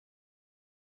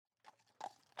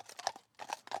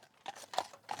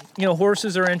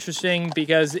Horses are interesting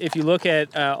because if you look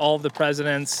at all of the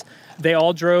presidents, they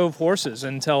all drove horses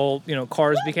until,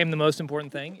 cars became the most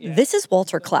important thing. Yeah. This is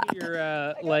Walter Clapp. You're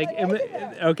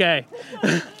okay,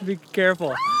 be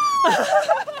careful.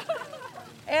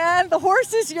 And the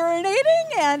horse is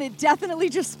urinating, and it definitely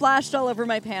just splashed all over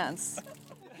my pants.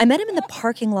 I met him in the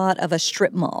parking lot of a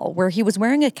strip mall where he was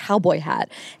wearing a cowboy hat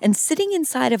and sitting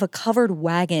inside of a covered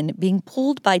wagon being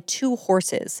pulled by two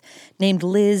horses named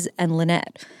Liz and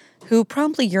Lynette, who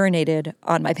promptly urinated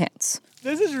on my pants.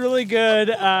 This is really good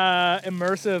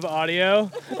immersive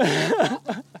audio.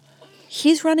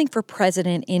 He's running for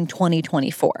president in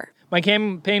 2024. My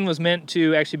campaign was meant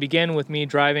to actually begin with me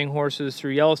driving horses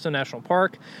through Yellowstone National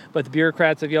Park, but the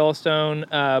bureaucrats of Yellowstone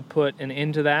put an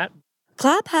end to that.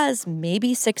 Clapp has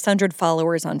maybe 600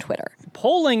 followers on Twitter.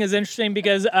 Polling is interesting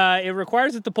because it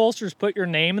requires that the pollsters put your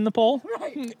name in the poll,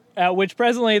 right. Which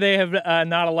presently they have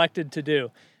not elected to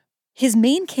do. His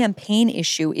main campaign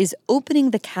issue is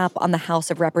opening the cap on the House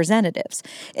of Representatives.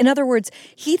 In other words,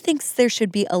 he thinks there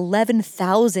should be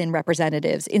 11,000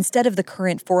 representatives instead of the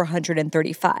current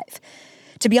 435.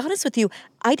 To be honest with you,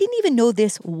 I didn't even know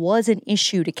this was an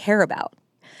issue to care about.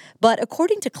 But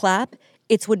according to Clapp,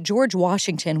 it's what George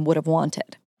Washington would have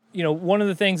wanted. One of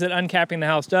the things that uncapping the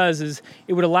House does is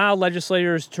it would allow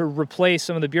legislators to replace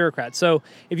some of the bureaucrats. So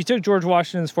if you took George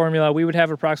Washington's formula, we would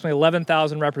have approximately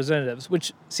 11,000 representatives,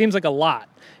 which seems like a lot.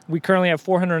 We currently have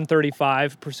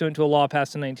 435 pursuant to a law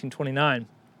passed in 1929.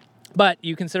 But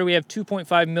you consider we have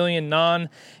 2.5 million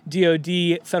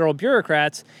non-DOD federal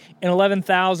bureaucrats, and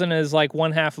 11,000 is like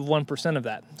 0.5% of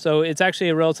that. So it's actually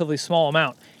a relatively small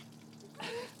amount.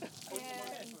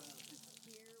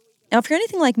 Now, if you're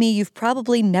anything like me, you've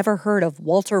probably never heard of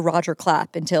Walter Roger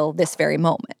Clapp until this very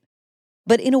moment.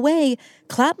 But in a way,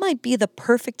 Clapp might be the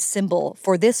perfect symbol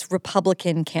for this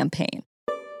Republican campaign.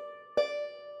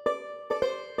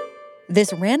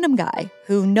 This random guy,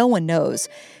 who no one knows,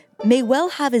 may well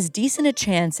have as decent a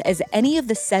chance as any of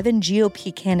the 7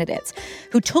 GOP candidates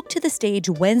who took to the stage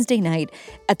Wednesday night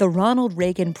at the Ronald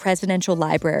Reagan Presidential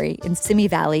Library in Simi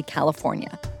Valley,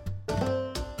 California.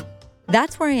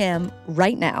 That's where I am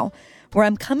right now, where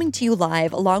I'm coming to you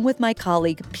live along with my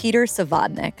colleague, Peter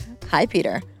Savodnik. Hi,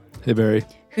 Peter. Hey, Barry.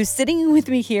 Who's sitting with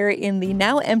me here in the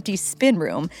now empty spin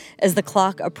room as the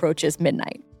clock approaches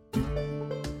midnight.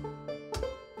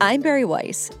 I'm Barry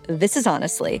Weiss. This is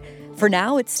Honestly. For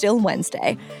now, it's still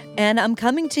Wednesday, and I'm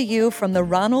coming to you from the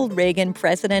Ronald Reagan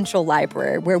Presidential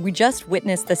Library, where we just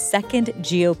witnessed the second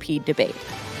GOP debate.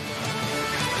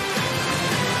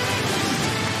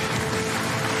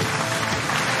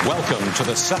 Welcome to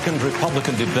the second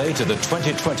Republican debate of the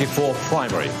 2024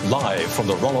 primary, live from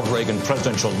the Ronald Reagan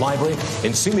Presidential Library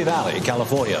in Simi Valley,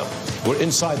 California. We're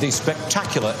inside the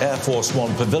spectacular Air Force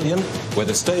One pavilion, where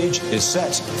the stage is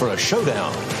set for a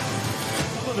showdown.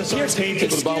 Excuse me.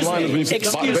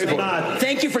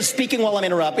 Thank you for speaking while I'm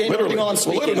interrupting. While I'm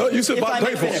speaking. You said by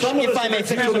paper. If I may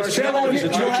finish.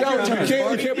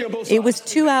 It was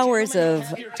 2 hours of,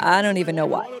 I don't even know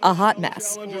what, a hot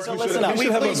mess. So listen up. We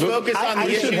please focus on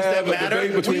the issues that matter.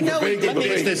 We know we did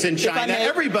this in China.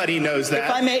 Everybody knows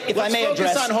that. If I may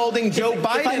address, focus on holding Joe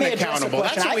Biden accountable.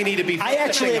 That's what we need to be focusing on. I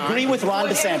actually agree with Ron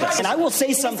DeSantis. And I will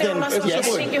say something. Yes.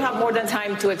 I think you have more than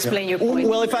time to explain your point.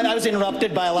 Well, I was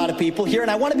interrupted by a lot of people here, and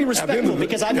I want to be respectful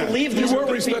because I believe these are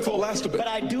good people. But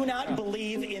I do not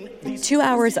believe in these. 2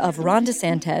 hours of Ron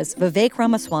DeSantis, Vivek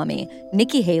Ramaswamy,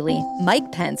 Nikki Haley,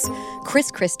 Mike Pence, Chris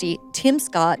Christie, Tim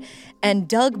Scott, and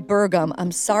Doug Burgum.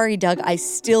 I'm sorry, Doug, I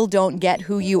still don't get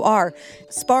who you are.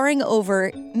 Sparring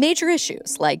over major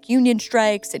issues like union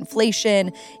strikes,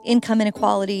 inflation, income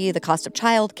inequality, the cost of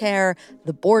childcare,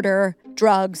 the border,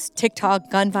 drugs, TikTok,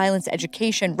 gun violence,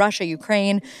 education, Russia,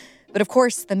 Ukraine. But of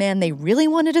course, the man they really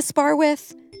wanted to spar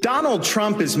with, Donald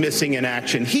Trump is missing in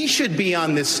action. He should be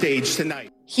on this stage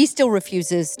tonight. he still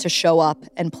refuses to show up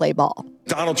and play ball.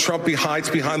 Donald Trump hides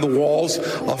behind the walls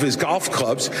of his golf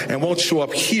clubs and won't show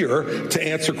up here to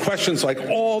answer questions like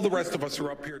all the rest of us are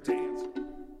up here to answer.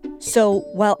 So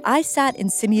while I sat in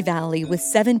Simi Valley with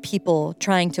 7 people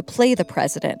trying to play the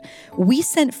president, we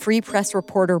sent Free Press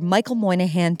reporter Michael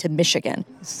Moynihan to Michigan.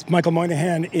 This is Michael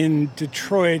Moynihan in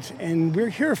Detroit, and we're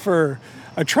here for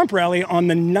a Trump rally on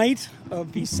the night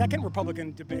of the second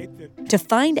Republican debate. To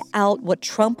find out what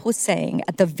Trump was saying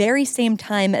at the very same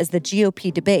time as the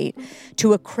GOP debate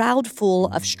to a crowd full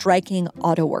of striking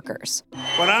auto workers.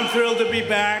 But I'm thrilled to be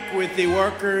back with the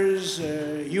workers,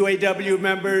 UAW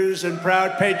members, and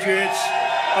proud patriots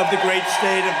of the great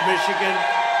state of Michigan.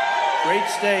 Great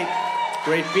state,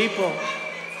 great people.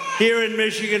 Here in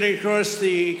Michigan and across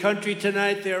the country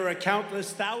tonight, there are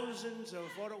countless thousands of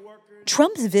auto workers.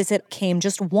 Trump's visit came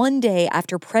just one day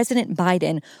after President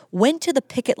Biden went to the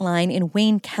picket line in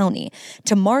Wayne County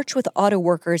to march with auto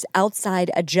workers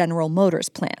outside a General Motors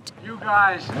plant. You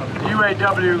guys, the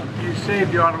UAW, you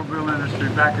saved the automobile industry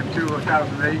back in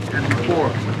 2008 and before.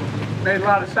 Made a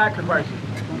lot of sacrifices.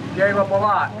 Gave up a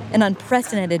lot. An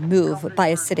unprecedented move by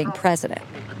a sitting president.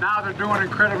 But now they're doing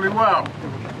incredibly well.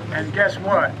 And guess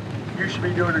what? You should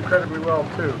be doing incredibly well,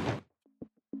 too.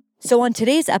 So on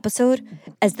today's episode,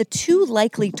 as the two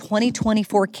likely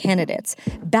 2024 candidates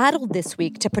battled this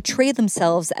week to portray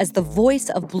themselves as the voice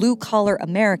of blue-collar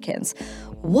Americans,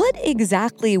 what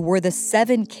exactly were the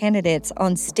 7 candidates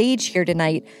on stage here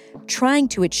tonight trying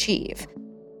to achieve?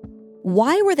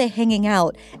 Why were they hanging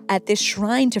out at this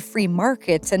shrine to free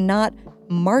markets and not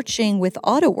marching with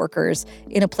auto workers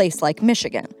in a place like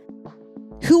Michigan?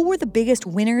 Who were the biggest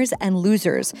winners and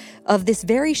losers of this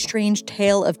very strange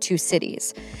tale of two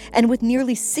cities? And with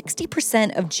nearly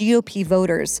 60% of GOP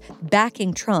voters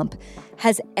backing Trump,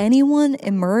 has anyone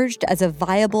emerged as a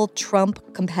viable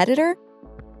Trump competitor?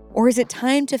 Or is it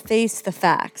time to face the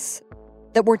facts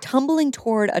that we're tumbling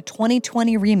toward a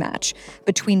 2020 rematch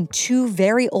between two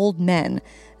very old men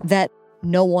that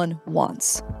no one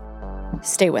wants?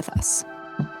 Stay with us.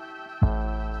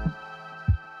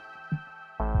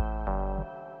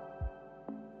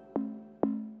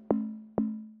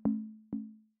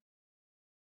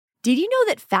 Did you know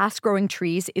that Fast Growing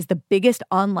Trees is the biggest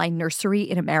online nursery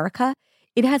in America?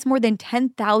 It has more than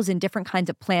 10,000 different kinds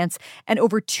of plants and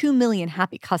over 2 million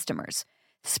happy customers.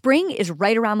 Spring is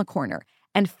right around the corner,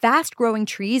 and Fast Growing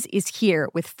Trees is here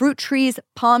with fruit trees,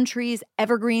 palm trees,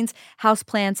 evergreens,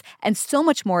 houseplants, and so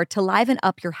much more to liven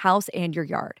up your house and your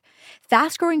yard.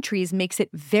 Fast Growing Trees makes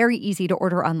it very easy to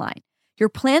order online. Your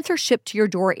plants are shipped to your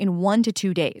door in 1 to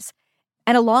 2 days.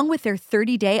 And along with their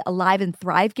 30-day Alive and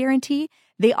Thrive guarantee,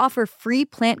 they offer free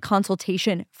plant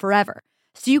consultation forever.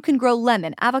 So you can grow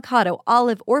lemon, avocado,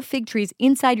 olive, or fig trees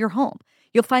inside your home.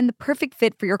 You'll find the perfect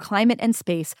fit for your climate and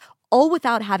space, all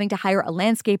without having to hire a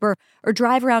landscaper or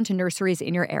drive around to nurseries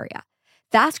in your area.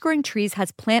 Fast Growing Trees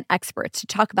has plant experts to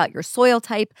talk about your soil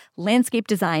type, landscape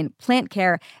design, plant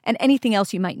care, and anything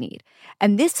else you might need.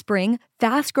 And this spring,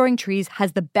 Fast Growing Trees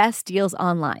has the best deals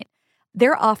online.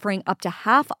 They're offering up to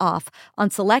half off on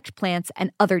select plants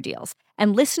and other deals.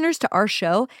 And listeners to our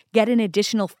show get an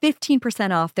additional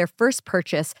 15% off their first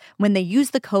purchase when they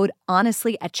use the code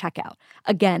HONESTLY at checkout.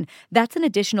 Again, that's an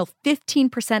additional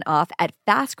 15% off at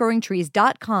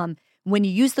fastgrowingtrees.com when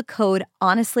you use the code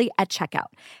HONESTLY at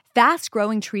checkout.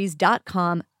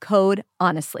 Fastgrowingtrees.com, code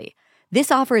HONESTLY.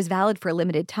 This offer is valid for a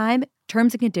limited time.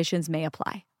 Terms and conditions may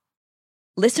apply.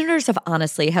 Listeners of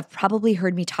Honestly have probably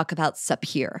heard me talk about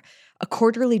Sapir, a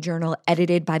quarterly journal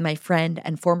edited by my friend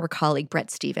and former colleague Bret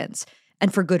Stephens,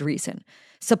 and for good reason.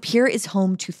 Sapir is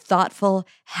home to thoughtful,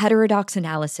 heterodox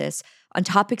analysis on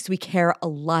topics we care a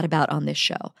lot about on this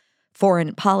show: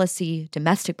 foreign policy,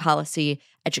 domestic policy,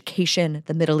 education,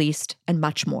 the Middle East, and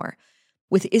much more.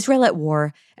 With Israel at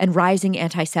war and rising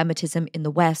anti-Semitism in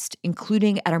the West,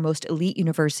 including at our most elite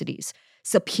universities,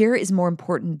 Sapir is more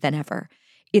important than ever.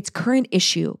 Its current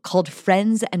issue, called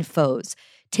Friends and Foes,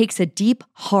 takes a deep,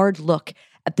 hard look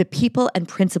at the people and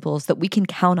principles that we can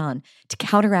count on to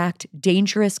counteract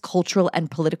dangerous cultural and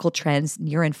political trends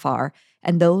near and far,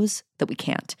 and those that we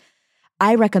can't.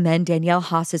 I recommend Danielle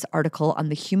Haas's article on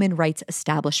the human rights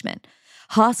establishment.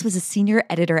 Haas was a senior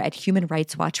editor at Human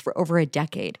Rights Watch for over a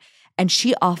decade, and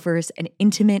she offers an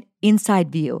intimate,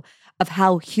 inside view of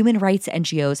how human rights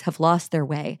NGOs have lost their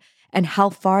way and how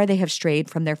far they have strayed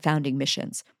from their founding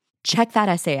missions. Check that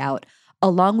essay out,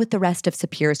 along with the rest of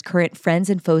Sapir's current Friends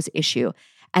and Foes issue,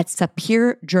 at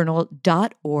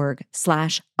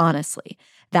sapirjournal.org/honestly.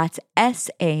 That's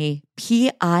SAPIR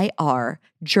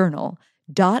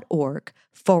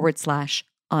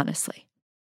journal.org/honestly.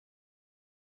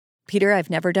 Peter, I've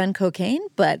never done cocaine,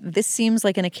 but this seems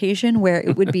like an occasion where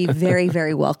it would be very,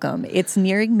 very welcome. It's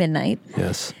nearing midnight.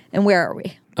 Yes. And where are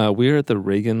we? We are at the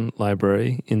Reagan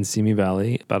Library in Simi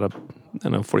Valley, about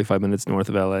 45 minutes north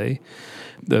of LA.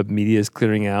 The media is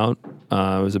clearing out.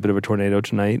 It was a bit of a tornado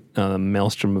tonight.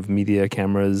 Maelstrom of media,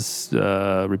 cameras,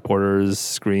 reporters,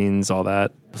 screens, all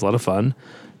that. It was a lot of fun.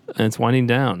 And it's winding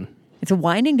down. It's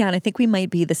winding down. I think we might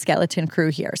be the skeleton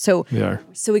crew here. So we are.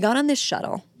 So we got on this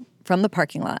shuttle from the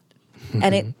parking lot,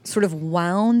 and it sort of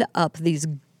wound up these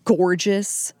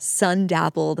gorgeous,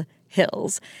 sun-dappled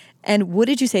hills. And what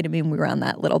did you say to me when we were on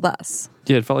that little bus?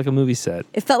 Yeah, it felt like a movie set.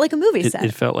 It felt like a movie set.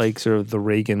 It felt like sort of the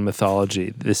Reagan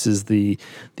mythology. This is the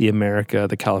America,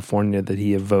 the California that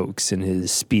he evokes in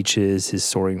his speeches, his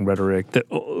soaring rhetoric, that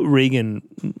Reagan,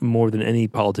 more than any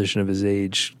politician of his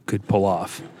age, could pull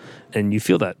off. And you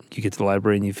feel that. You get to the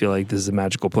library and you feel like this is a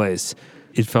magical place.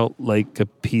 It felt like a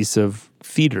piece of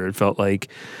theater. It felt like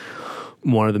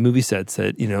one of the movie sets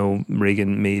that,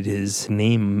 Reagan made his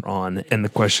name on. And the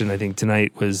question, I think,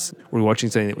 tonight was, were we watching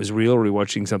something that was real, or were we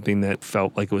watching something that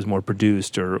felt like it was more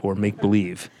produced or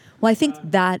make-believe? Well, I think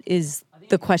that is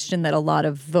the question that a lot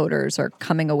of voters are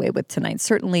coming away with tonight,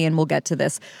 certainly, and we'll get to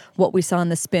this, what we saw in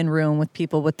the spin room with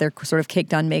people with their sort of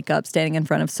caked-on makeup, standing in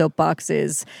front of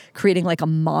soapboxes, creating like a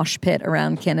mosh pit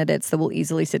around candidates that will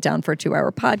easily sit down for a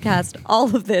 2-hour podcast.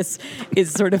 All of this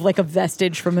is sort of like a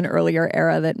vestige from an earlier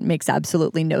era that makes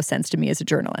absolutely no sense to me as a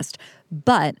journalist.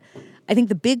 But I think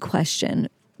the big question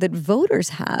that voters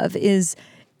have is,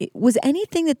 was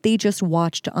anything that they just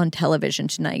watched on television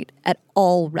tonight at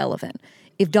all relevant?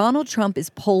 If Donald Trump is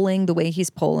polling the way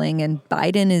he's polling and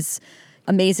Biden is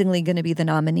amazingly going to be the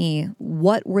nominee,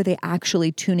 what were they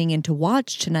actually tuning in to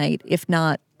watch tonight, if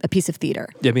not a piece of theater?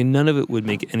 Yeah, I mean, none of it would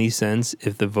make any sense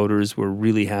if the voters were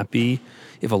really happy,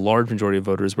 if a large majority of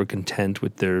voters were content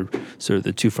with their sort of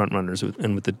the two front runners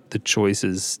and with the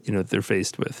choices, that they're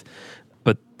faced with.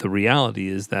 But the reality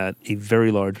is that a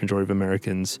very large majority of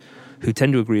Americans who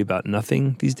tend to agree about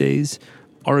nothing these days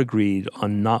are agreed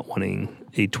on not wanting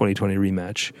a 2020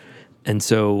 rematch. And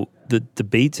so the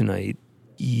debate tonight,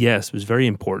 yes, was very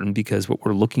important, because what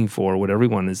we're looking for, what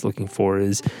everyone is looking for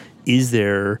is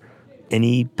there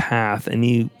any path,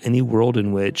 any world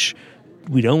in which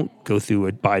we don't go through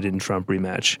a Biden-Trump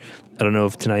rematch? I don't know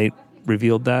if tonight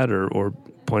revealed that or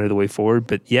pointed the way forward,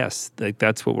 but yes, like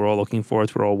that's what we're all looking for.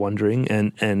 It's what we're all wondering.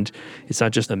 And it's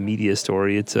not just a media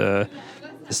story. It's a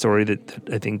story that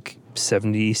I think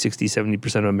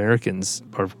 70% of Americans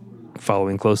are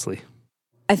following closely.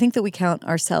 I think that we count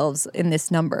ourselves in this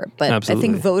number, but Absolutely.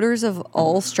 I think voters of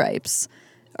all stripes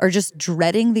are just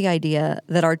dreading the idea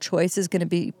that our choice is going to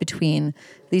be between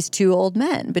these two old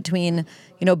men, between,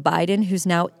 Biden, who's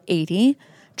now 80,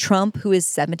 Trump, who is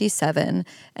 77,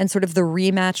 and sort of the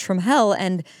rematch from hell.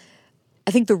 And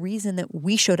I think the reason that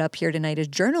we showed up here tonight as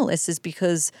journalists is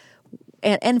because,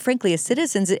 and frankly, as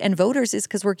citizens and voters, is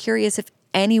because we're curious if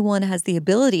anyone has the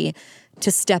ability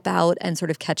to step out and sort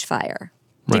of catch fire.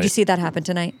 Did Right. you see that happen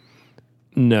tonight?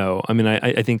 No, I mean,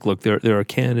 I think, look, there are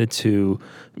candidates who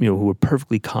were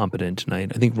perfectly competent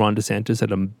tonight. I think Ron DeSantis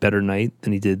had a better night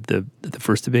than he did the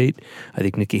first debate. I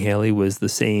think Nikki Haley was the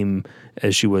same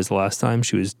as she was the last time.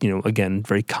 She was, again,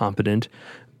 very competent.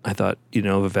 I thought,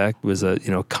 Vivek was a,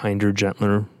 kinder,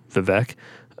 gentler Vivek,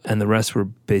 and the rest were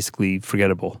basically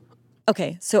forgettable.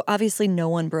 Okay, so obviously no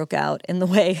one broke out in the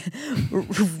way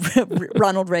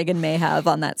Ronald Reagan may have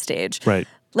on that stage. Right.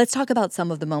 Let's talk about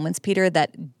some of the moments, Peter,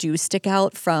 that do stick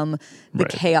out from the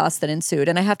chaos that ensued.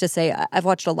 And I have to say, I've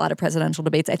watched a lot of presidential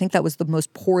debates. I think that was the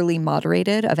most poorly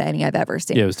moderated of any I've ever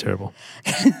seen. Yeah, it was terrible.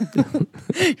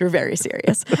 You're very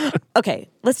serious. Okay,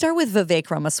 let's start with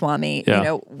Vivek Ramaswamy.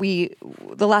 Yeah.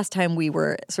 The last time we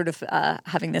were sort of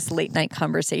having this late night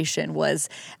conversation was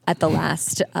at the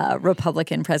last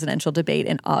Republican presidential debate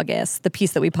in August. The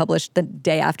piece that we published the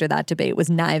day after that debate was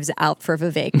 "Knives Out for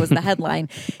Vivek" was the headline.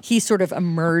 He sort of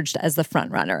emerged as the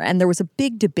front runner, and there was a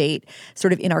big debate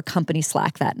sort of in our company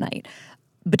Slack that night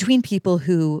between people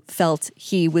who felt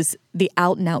he was the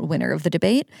out-and-out winner of the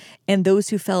debate and those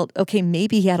who felt, okay,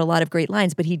 maybe he had a lot of great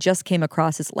lines, but he just came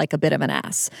across as like a bit of an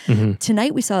ass. Mm-hmm.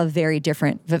 Tonight, we saw a very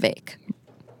different Vivek.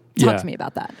 Talk to me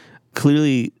about that.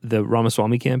 Clearly, the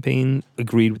Ramaswamy campaign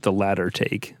agreed with the latter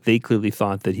take. They clearly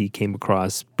thought that he came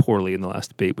across poorly in the last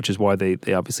debate, which is why they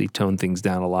obviously toned things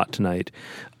down a lot tonight.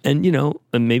 And,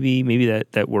 maybe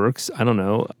that works. I don't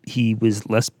know. He was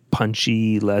less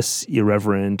punchy, less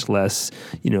irreverent, less,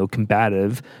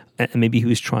 combative. And maybe he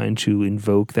was trying to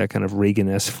invoke that kind of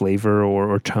Reagan-esque flavor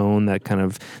or tone, that kind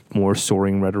of more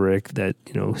soaring rhetoric, that,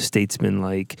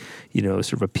 statesman-like,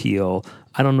 sort of appeal.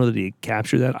 I don't know that he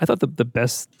captured that. I thought the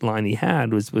best line he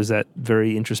had was that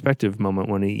very introspective moment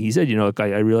when he said, look,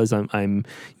 I realize I'm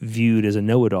viewed as a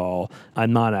know-it-all.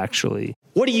 I'm not actually.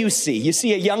 What do you see? You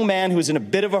see a young man who's in a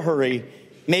bit of a hurry,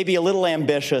 maybe a little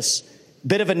ambitious,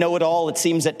 bit of a know-it-all, it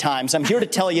seems at times. I'm here to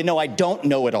tell you, no, I don't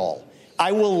know it all.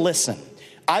 I will listen.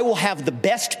 I will have the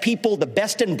best people, the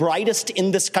best and brightest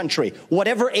in this country,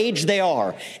 whatever age they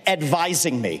are,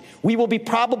 advising me. We will be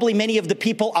probably many of the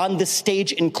people on this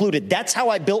stage included. That's how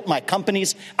I built my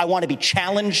companies. I want to be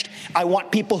challenged. I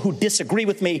want people who disagree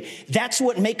with me. That's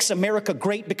what makes America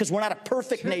great, because we're not a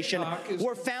perfect nation.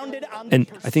 We're founded on...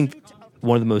 And I think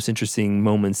one of the most interesting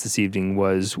moments this evening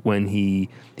was when he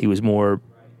was more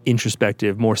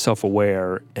introspective, more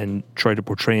self-aware, and tried to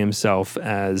portray himself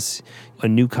as a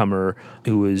newcomer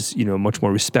who was, much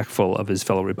more respectful of his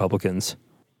fellow Republicans.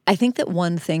 I think that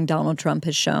one thing Donald Trump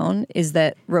has shown is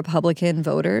that Republican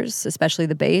voters, especially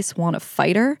the base, want a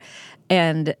fighter.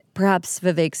 And perhaps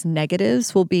Vivek's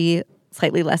negatives will be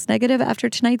slightly less negative after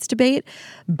tonight's debate.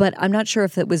 But I'm not sure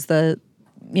if it was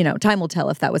time will tell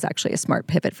if that was actually a smart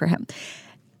pivot for him.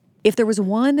 If there was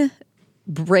one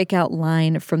breakout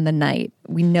line from the night,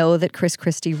 we know that Chris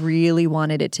Christie really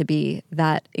wanted it to be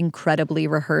that incredibly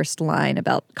rehearsed line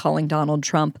about calling Donald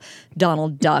Trump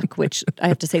Donald Duck, which I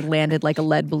have to say landed like a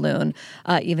lead balloon,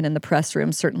 even in the press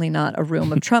room, certainly not a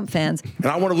room of Trump fans. And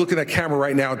I want to look at that camera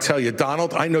right now and tell you,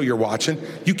 Donald, I know you're watching.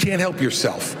 You can't help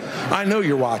yourself. I know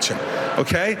you're watching,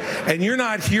 okay? And you're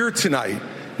not here tonight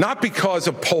not because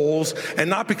of polls and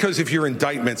not because of your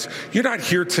indictments. You're not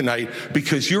here tonight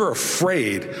because you're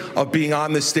afraid of being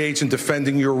on the stage and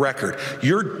defending your record.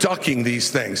 You're ducking these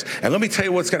things. And let me tell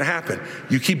you what's going to happen.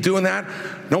 You keep doing that,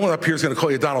 no one up here is going to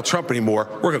call you Donald Trump anymore.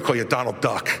 We're going to call you Donald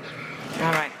Duck.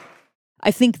 All right. I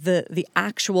think the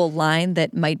actual line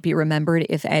that might be remembered,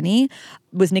 if any,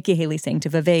 was Nikki Haley saying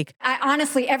to Vivek, I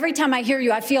honestly, every time I hear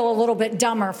you, I feel a little bit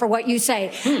dumber for what you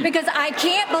say, because I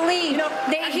can't believe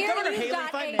they hear you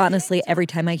got honestly, every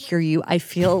time I hear you, I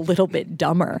feel a little bit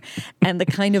dumber. And the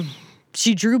kind of,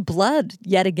 she drew blood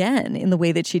yet again in the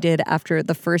way that she did after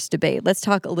the first debate. Let's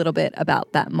talk a little bit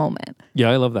about that moment.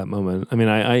 Yeah, I love that moment. I mean,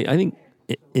 I think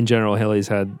in general, Haley's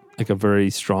had like a very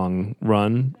strong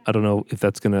run. I don't know if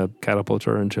that's going to catapult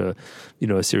her into,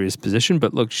 a serious position.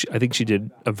 But look, I think she did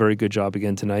a very good job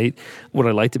again tonight. What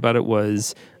I liked about it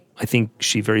was I think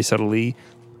she very subtly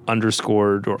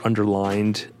underscored or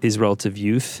underlined his relative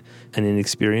youth and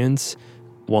inexperience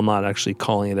while not actually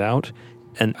calling it out.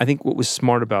 And I think what was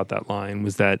smart about that line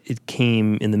was that it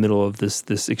came in the middle of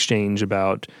this exchange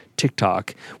about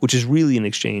TikTok, which is really an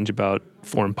exchange about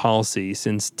foreign policy,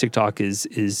 since TikTok is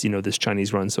this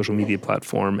Chinese-run social media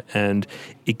platform, and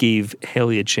it gave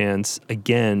Haley a chance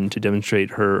again to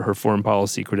demonstrate her foreign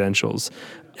policy credentials,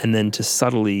 and then to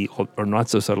subtly or not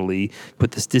so subtly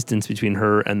put this distance between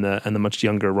her and the much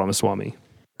younger Ramaswamy.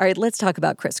 All right, let's talk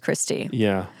about Chris Christie.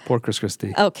 Yeah, poor Chris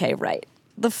Christie. Okay, right.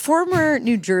 The former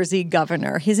New Jersey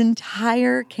governor, his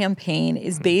entire campaign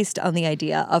is based on the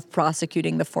idea of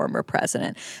prosecuting the former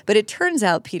president. But it turns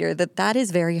out, Peter, that is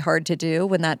very hard to do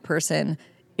when that person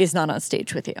is not on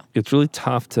stage with you. It's really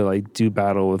tough to do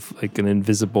battle with an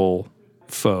invisible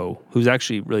foe who's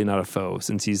actually really not a foe,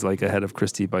 since he's ahead of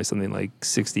Christie by something like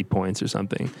 60 points or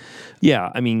something.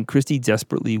 Yeah, I mean, Christie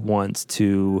desperately wants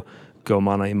to go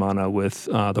mano a mano with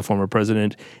the former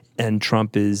president, and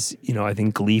Trump is, I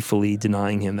think, gleefully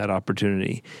denying him that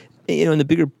opportunity. And the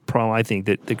bigger problem I think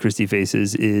that Christie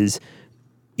faces is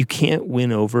you can't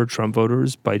win over Trump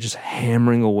voters by just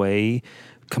hammering away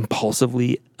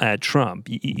compulsively at Trump.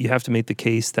 You have to make the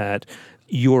case that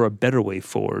you're a better way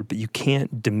forward, but you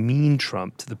can't demean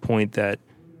Trump to the point that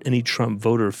any Trump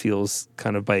voter feels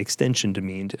kind of by extension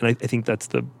demeaned. And I think that's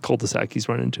the cul-de-sac he's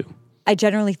run into. I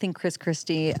generally think Chris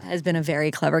Christie has been a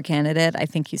very clever candidate. I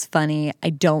think he's funny.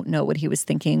 I don't know what he was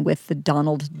thinking with the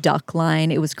Donald Duck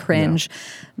line. It was cringe.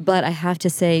 No. But I have to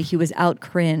say he was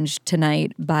out-cringed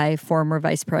tonight by former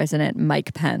Vice President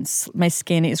Mike Pence. My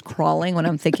skin is crawling when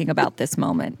I'm thinking about this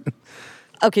moment.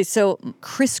 Okay, so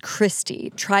Chris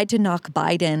Christie tried to knock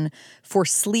Biden for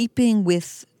sleeping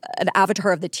with an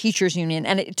avatar of the teachers union,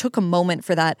 and it took a moment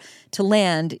for that to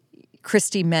land.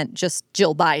 Christie meant just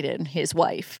Jill Biden, his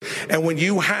wife. And when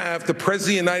you have the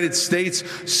President of the United States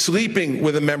sleeping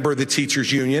with a member of the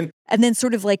teachers union. And then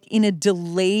sort of in a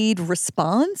delayed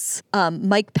response,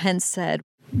 Mike Pence said,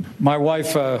 my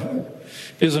wife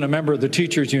isn't a member of the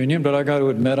teachers union, but I got to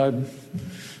admit,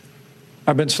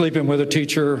 I've been sleeping with a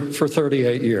teacher for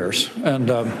 38 years. And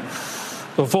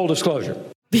so full disclosure.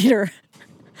 Peter,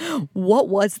 what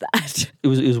was that? It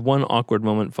was one awkward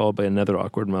moment followed by another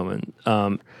awkward moment.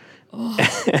 And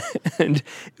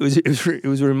it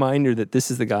was a reminder that this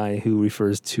is the guy who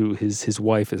refers to his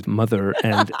wife as mother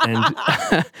and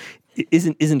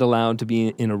isn't allowed to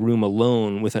be in a room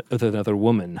alone with another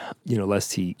woman,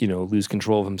 lest he lose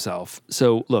control of himself.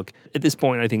 So look, at this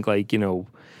point, I think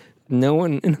no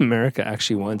one in America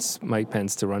actually wants Mike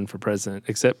Pence to run for president,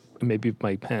 except maybe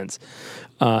Mike Pence.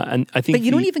 And I think, but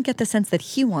you don't even get the sense that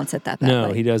he wants it that badly.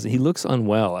 No, he doesn't. He looks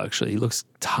unwell. Actually, he looks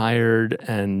tired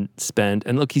and spent.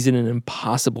 And look, he's in an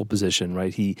impossible position,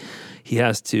 right? He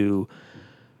has to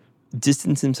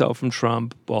distance himself from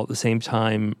Trump while at the same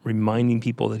time reminding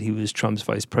people that he was Trump's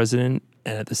vice president,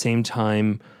 and at the same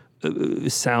time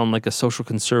sound like a social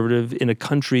conservative in a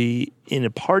country, in a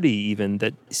party even,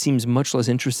 that seems much less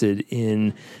interested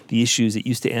in the issues that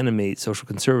used to animate social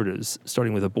conservatives,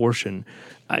 starting with abortion.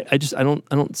 I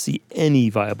don't see any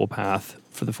viable path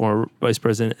for the former vice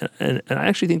president, and I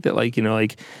actually think that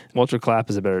Walter Clapp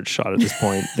is a better shot at this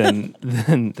point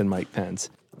than Mike Pence.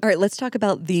 All right, let's talk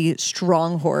about the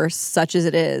strong horse, such as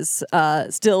it is.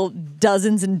 Still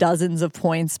dozens and dozens of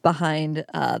points behind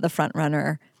the front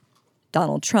runner,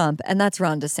 Donald Trump, and that's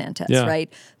Ron DeSantis,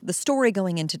 right? The story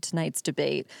going into tonight's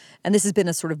debate, and this has been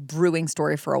a sort of brewing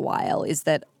story for a while, is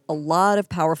that a lot of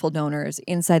powerful donors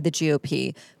inside the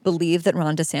GOP believe that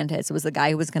Ron DeSantis was the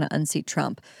guy who was going to unseat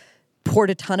Trump,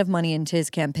 poured a ton of money into his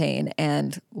campaign,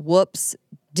 and whoops,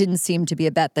 didn't seem to be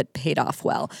a bet that paid off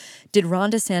well. Did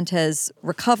Ron DeSantis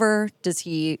recover? Does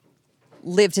he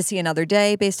live to see another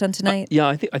day based on tonight?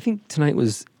 I think tonight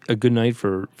was a good night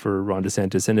for Ron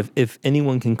DeSantis. And if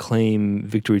anyone can claim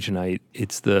victory tonight,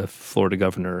 it's the Florida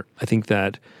governor. I think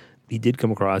that he did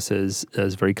come across as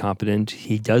very competent.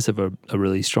 He does have a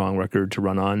really strong record to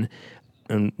run on.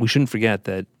 And we shouldn't forget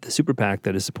that the super PAC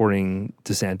that is supporting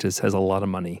DeSantis has a lot of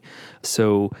money.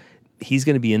 So he's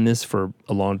going to be in this for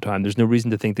a long time. There's no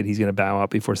reason to think that he's going to bow out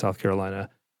before South Carolina.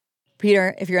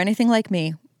 Peter, if you're anything like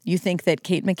me, you think that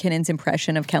Kate McKinnon's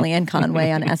impression of Kellyanne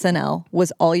Conway on SNL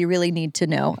was all you really need to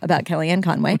know about Kellyanne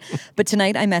Conway. But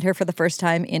tonight I met her for the first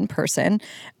time in person,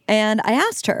 and I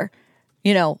asked her,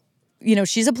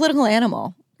 she's a political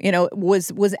animal.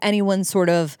 Was anyone sort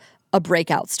of a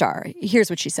breakout star? Here's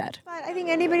what she said. I think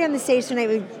anybody on the stage tonight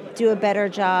would do a better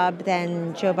job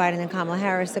than Joe Biden and Kamala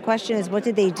Harris. The question is, what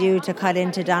did they do to cut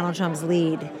into Donald Trump's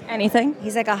lead? Anything?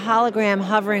 He's like a hologram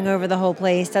hovering over the whole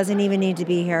place, doesn't even need to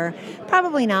be here.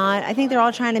 Probably not. I think they're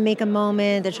all trying to make a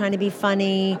moment. They're trying to be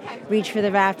funny, reach for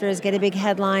the rafters, get a big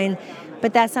headline.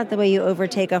 But that's not the way you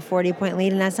overtake a 40-point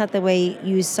lead, and that's not the way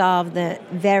you solve the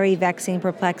very vexing,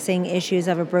 perplexing issues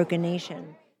of a broken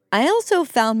nation. I also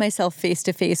found myself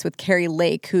face-to-face with Carrie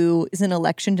Lake, who is an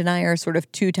election denier sort of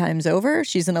 2 times over.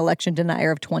 She's an election denier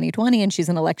of 2020, and she's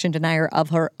an election denier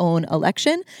of her own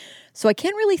election. So I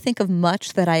can't really think of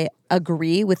much that I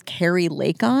agree with Carrie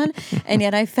Lake on, and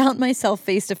yet I found myself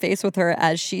face-to-face with her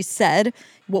as she said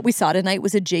what we saw tonight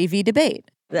was a JV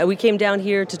debate. We came down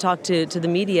here to talk to the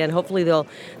media, and hopefully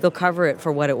they'll cover it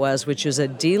for what it was, which was a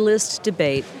D-list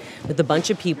debate with a bunch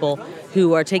of people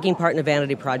who are taking part in a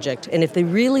vanity project. And if they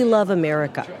really love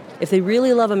America,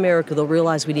 they'll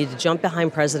realize we need to jump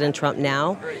behind President Trump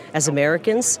now as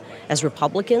Americans, as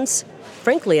Republicans,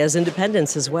 frankly, as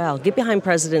independents as well. Get behind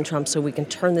President Trump so we can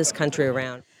turn this country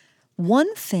around.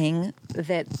 One thing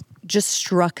that just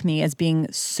struck me as being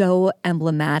so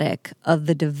emblematic of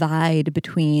the divide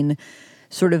between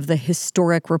sort of the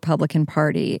historic Republican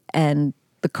Party and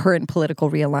the current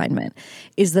political realignment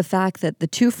is the fact that the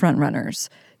two frontrunners,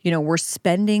 were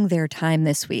spending their time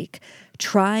this week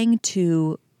trying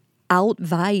to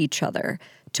outvie each other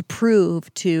to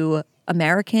prove to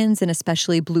Americans and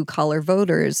especially blue-collar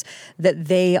voters that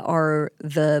they are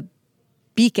the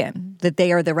beacon, that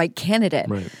they are the right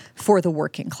candidate for the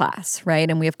working class, right?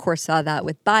 And we, of course, saw that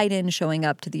with Biden showing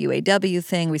up to the UAW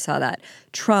thing. We saw that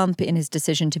Trump in his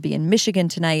decision to be in Michigan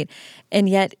tonight. And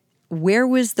yet, where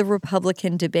was the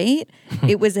Republican debate?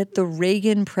 It was at the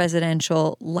Reagan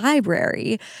Presidential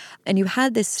Library. And you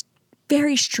had this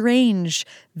very strange,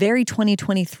 very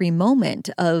 2023 moment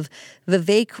of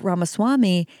Vivek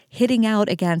Ramaswamy hitting out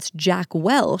against Jack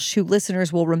Welch, who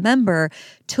listeners will remember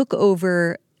took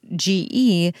over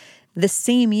GE the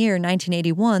same year,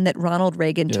 1981, that Ronald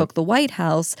Reagan took the White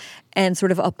House and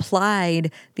sort of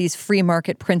applied these free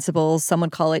market principles. Some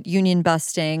would call it union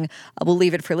busting. We'll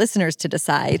leave it for listeners to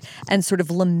decide. And sort of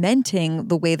lamenting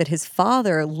the way that his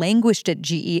father languished at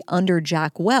GE under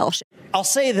Jack Welch. I'll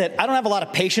say that I don't have a lot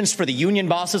of patience for the union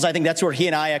bosses. I think that's where he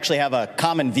and I actually have a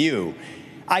common view.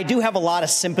 I do have a lot of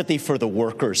sympathy for the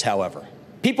workers, however.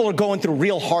 People are going through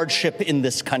real hardship in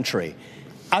this country.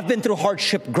 I've been through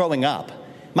hardship growing up.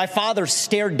 My father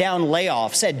stared down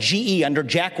layoffs at GE under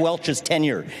Jack Welch's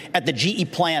tenure at the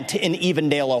GE plant in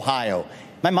Evendale, Ohio.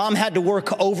 My mom had to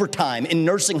work overtime in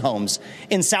nursing homes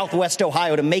in Southwest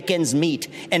Ohio to make ends meet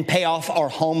and pay off our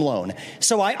home loan.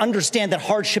 So I understand that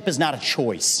hardship is not a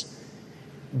choice.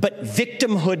 But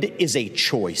victimhood is a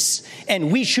choice,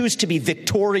 and we choose to be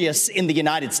victorious in the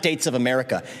United States of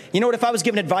America. You know what? If I was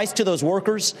giving advice to those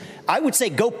workers, I would say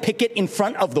go picket in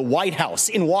front of the White House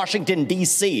in Washington,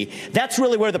 D.C. That's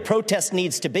really where the protest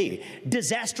needs to be.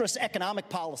 Disastrous economic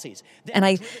policies. And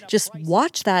I just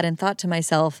watched that and thought to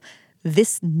myself,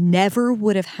 this never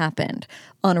would have happened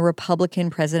on a Republican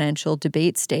presidential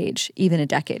debate stage even a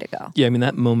decade ago. Yeah, I mean,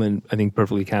 that moment, I think,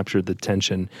 perfectly captured the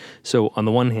tension. So on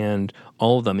the one hand,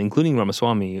 all of them, including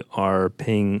Ramaswamy, are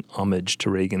paying homage to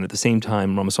Reagan. At the same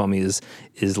time, Ramaswamy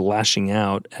is lashing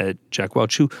out at Jack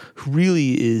Welch, who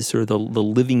really is sort of the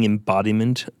living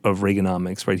embodiment of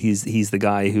Reaganomics, right? He's the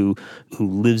guy who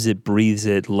lives it, breathes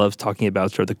it, loves talking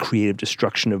about sort of the creative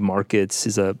destruction of markets,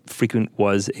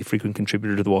 was a frequent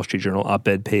contributor to the Wall Street Journal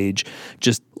op-ed page,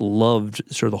 just loved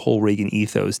sort of the whole Reagan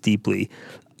ethos deeply.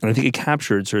 And I think it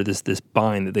captured sort of this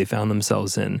bind that they found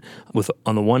themselves in with,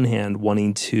 on the one hand,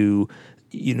 wanting to,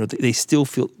 they still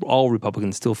feel, all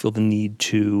Republicans still feel the need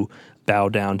to bow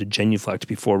down, to genuflect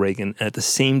before Reagan, and at the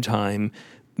same time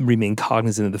remain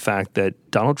cognizant of the fact that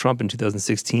Donald Trump in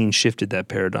 2016 shifted that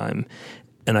paradigm.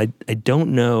 And I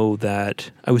don't know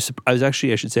that I was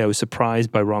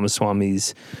surprised by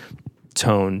Ramaswamy's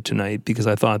tone tonight, because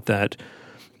I thought that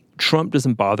Trump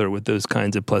doesn't bother with those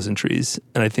kinds of pleasantries.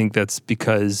 And I think that's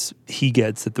because he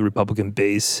gets that the Republican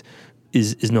base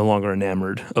is no longer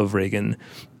enamored of Reagan.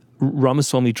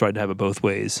 Ramaswamy tried to have it both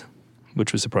ways,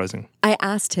 which was surprising. I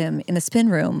asked him in the spin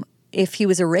room if he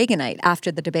was a Reaganite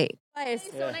after the debate.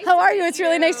 Yeah. How are you? It's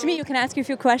really nice to meet you. Can I ask you a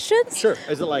few questions? Sure.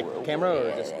 Is it like camera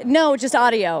or just? No, just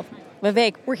audio.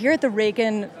 Vivek, we're here at the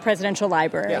Reagan Presidential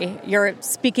Library. Yeah. You're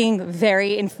speaking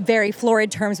in very florid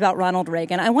terms about Ronald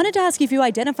Reagan. I wanted to ask you if you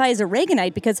identify as a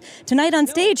Reaganite, because tonight on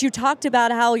stage you talked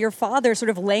about how your father sort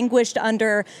of languished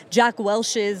under Jack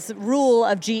Welch's rule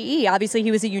of GE. Obviously, he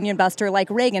was a union buster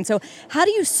like Reagan. So how do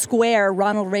you square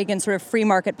Ronald Reagan's sort of free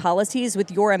market policies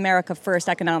with your America First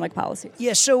economic policies?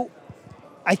 Yeah, so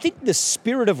I think the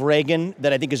spirit of Reagan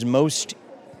that I think is most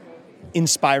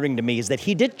inspiring to me is that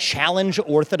he did challenge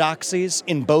orthodoxies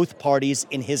in both parties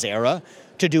in his era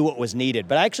to do what was needed.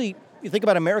 But actually, you think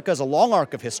about America as a long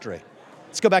arc of history.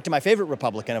 Let's go back to my favorite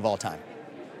Republican of all time,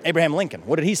 Abraham Lincoln.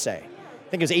 What did he say? I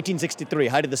think it was 1863,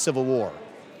 height of the Civil War.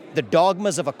 The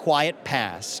dogmas of a quiet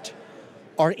past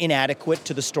are inadequate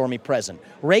to the stormy present.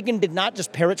 Reagan did not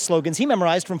just parrot slogans he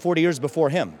memorized from 40 years before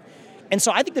him. And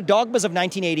so I think the dogmas of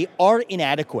 1980 are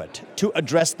inadequate to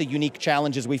address the unique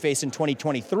challenges we face in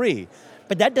 2023.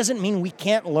 But that doesn't mean we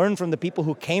can't learn from the people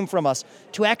who came from us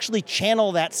to actually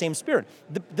channel that same spirit.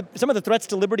 Some of the threats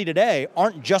to liberty today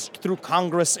aren't just through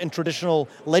Congress and traditional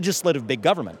legislative big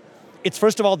government. It's,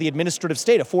 first of all, the administrative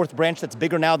state, a fourth branch that's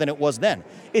bigger now than it was then.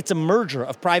 It's a merger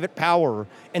of private power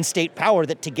and state power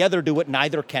that together do what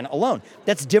neither can alone.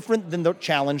 That's different than the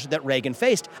challenge that Reagan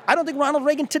faced. I don't think Ronald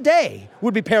Reagan today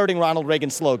would be parroting Ronald Reagan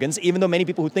slogans, even though many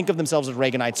people who think of themselves as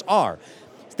Reaganites are.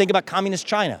 Think about communist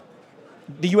China.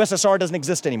 The USSR doesn't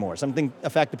exist anymore, a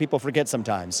fact that people forget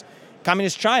sometimes.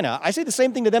 Communist China, I say the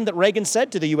same thing to them that Reagan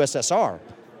said to the USSR.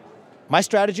 My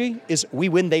strategy is we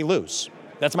win, they lose.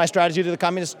 That's my strategy to the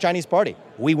Communist Chinese Party.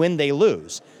 We win, they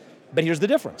lose. But here's the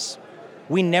difference.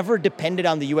 We never depended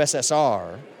on the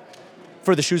USSR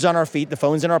for the shoes on our feet, the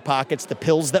phones in our pockets, the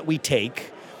pills that we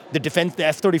take, the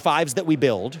F-35s that we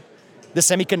build, the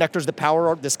semiconductors that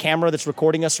power this camera that's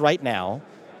recording us right now.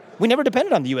 We never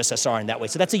depended on the USSR in that way.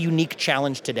 So that's a unique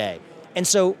challenge today. And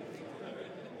so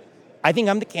I think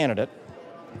I'm the candidate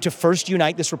to first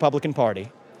unite this Republican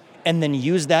Party and then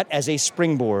use that as a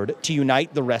springboard to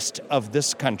unite the rest of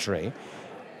this country,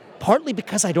 partly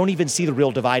because I don't even see the real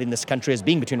divide in this country as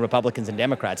being between Republicans and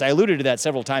Democrats. I alluded to that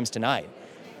several times tonight.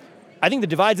 I think the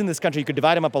divides in this country, you could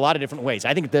divide them up a lot of different ways.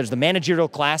 I think there's the managerial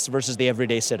class versus the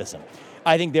everyday citizen.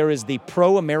 I think there is the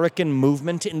pro-American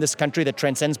movement in this country that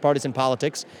transcends partisan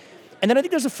politics. And then I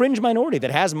think there's a fringe minority that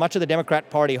has much of the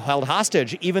Democrat Party held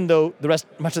hostage, even though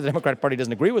much of the Democratic Party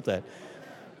doesn't agree with it,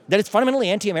 that it's fundamentally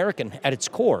anti-American at its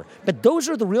core. But those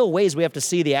are the real ways we have to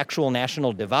see the actual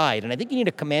national divide. And I think you need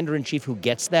a commander-in-chief who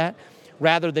gets that,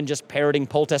 rather than just parroting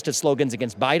poll-tested slogans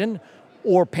against Biden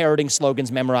or parroting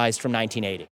slogans memorized from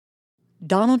 1980.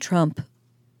 Donald Trump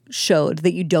showed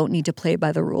that you don't need to play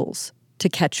by the rules to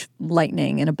catch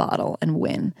lightning in a bottle and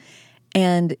win.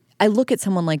 And I look at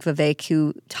someone like Vivek,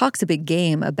 who talks a big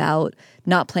game about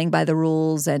not playing by the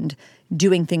rules and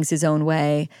doing things his own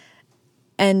way,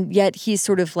 and yet he's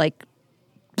sort of like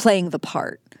playing the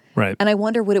part. Right. And I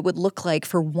wonder what it would look like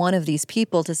for one of these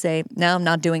people to say, no, I'm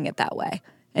not doing it that way,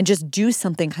 and just do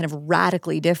something kind of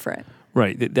radically different.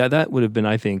 Right. That would have been,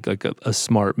 I think, like a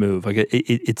smart move. Like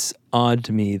it's odd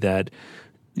to me that,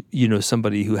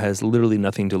 somebody who has literally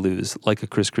nothing to lose, like a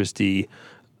Chris Christie,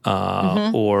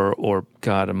 or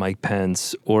God, a Mike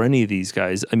Pence, or any of these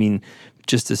guys. I mean,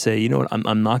 just to say, you know what,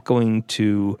 I'm not going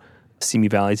to Simi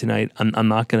Valley tonight. I'm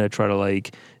not going to try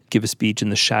to give a speech in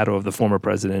the shadow of the former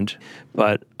president,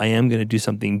 but I am going to do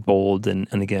something bold and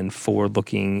again,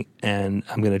 forward-looking, and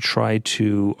I'm going to try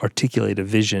to articulate a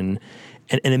vision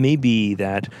And it may be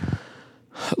that,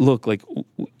 look, like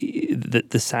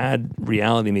the sad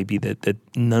reality may be that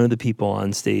none of the people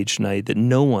on stage tonight, that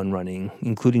no one running,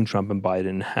 including Trump and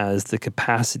Biden, has the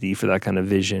capacity for that kind of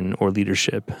vision or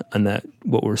leadership, and that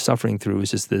what we're suffering through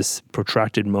is just this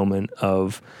protracted moment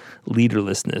of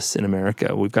leaderlessness in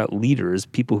America. We've got leaders,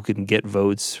 people who can get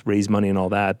votes, raise money and all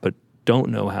that, but don't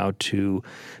know how to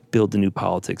build the new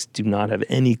politics, do not have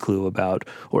any clue about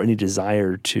or any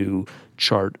desire to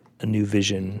chart a new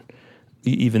vision,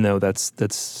 even though that's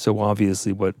so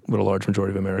obviously what a large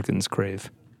majority of Americans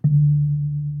crave.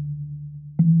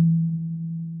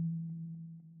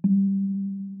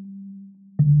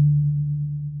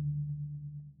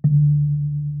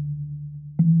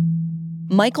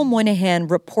 Michael Moynihan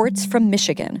reports from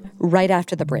Michigan right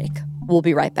after the break. We'll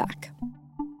be right back.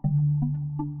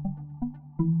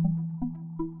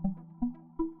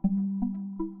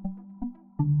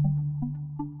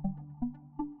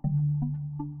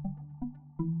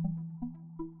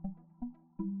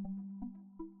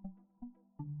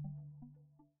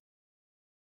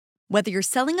 Whether you're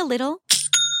selling a little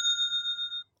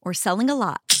or selling a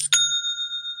lot,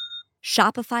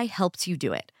 Shopify helps you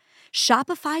do it.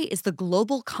 Shopify is the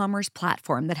global commerce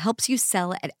platform that helps you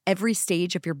sell at every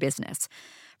stage of your business.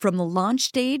 From the launch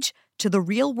stage to the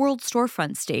real-world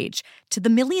storefront stage to the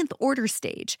millionth order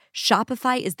stage,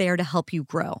 Shopify is there to help you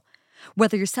grow.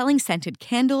 Whether you're selling scented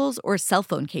candles or cell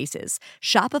phone cases,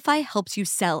 Shopify helps you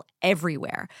sell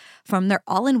everywhere, from their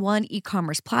all-in-one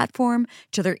e-commerce platform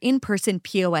to their in-person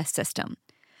POS system.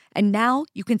 And now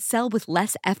you can sell with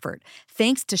less effort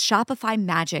thanks to Shopify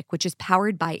Magic, which is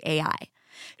powered by AI.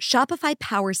 Shopify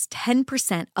powers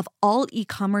 10% of all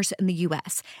e-commerce in the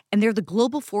U.S., and they're the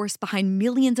global force behind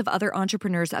millions of other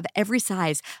entrepreneurs of every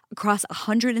size across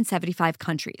 175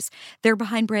 countries. They're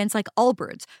behind brands like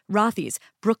Allbirds, Rothy's,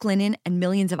 Brooklinen, and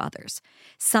millions of others.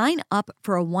 Sign up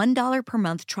for a $1 per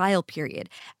month trial period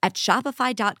at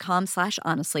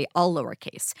shopify.com/honestly, all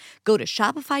lowercase. Go to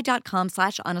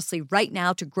shopify.com/honestly right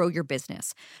now to grow your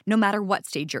business, no matter what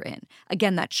stage you're in.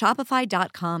 Again, that's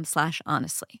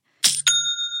shopify.com/honestly.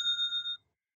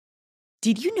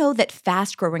 Did you know that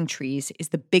Fast Growing Trees is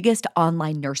the biggest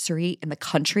online nursery in the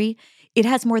country? It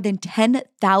has more than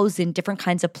 10,000 different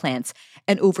kinds of plants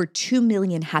and over 2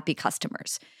 million happy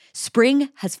customers. Spring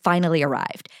has finally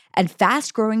arrived, and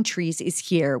Fast Growing Trees is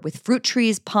here with fruit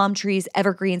trees, palm trees,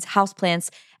 evergreens,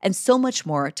 houseplants, and so much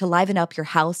more to liven up your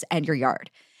house and your yard.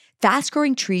 Fast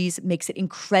Growing Trees makes it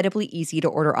incredibly easy to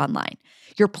order online.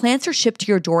 Your plants are shipped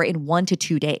to your door in 1 to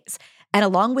 2 days. And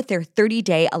along with their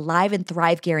 30-day Alive and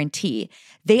Thrive guarantee,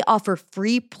 they offer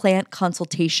free plant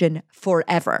consultation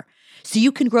forever. So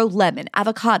you can grow lemon,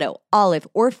 avocado, olive,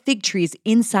 or fig trees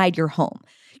inside your home.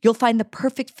 You'll find the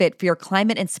perfect fit for your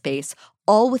climate and space,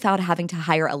 all without having to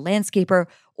hire a landscaper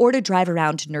or to drive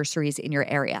around to nurseries in your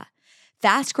area.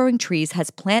 Fast Growing Trees has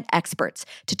plant experts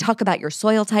to talk about your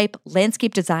soil type,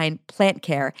 landscape design, plant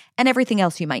care, and everything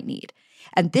else you might need.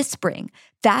 And this spring,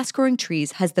 Fast Growing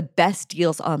Trees has the best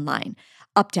deals online,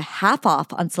 up to half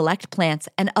off on select plants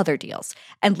and other deals.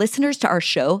 And listeners to our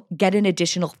show get an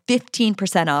additional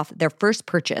 15% off their first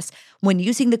purchase when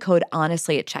using the code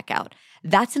HONESTLY at checkout.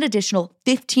 That's an additional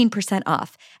 15%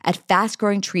 off at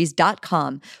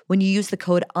fastgrowingtrees.com when you use the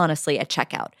code HONESTLY at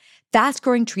checkout.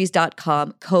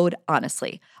 Fastgrowingtrees.com, code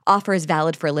HONESTLY. Offer is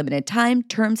valid for a limited time.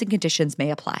 Terms and conditions may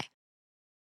apply.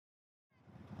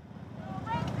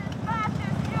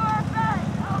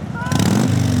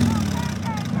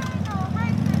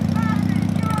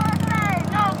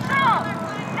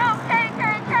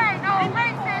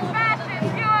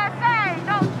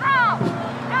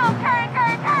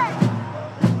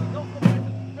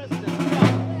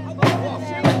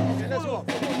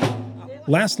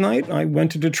 Last night, I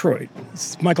went to Detroit. This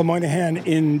is Michael Moynihan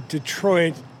in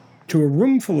Detroit to a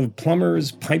room full of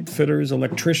plumbers, pipe fitters,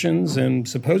 electricians, and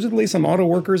supposedly some auto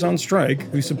workers on strike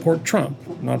who support Trump,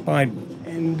 not Biden.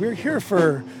 And we're here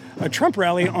for a Trump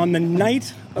rally on the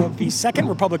night of the second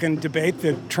Republican debate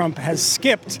that Trump has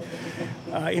skipped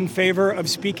in favor of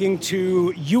speaking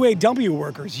to UAW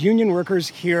workers, union workers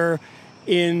here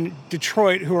in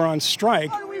Detroit who are on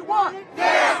strike. What do we want?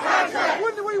 Yeah,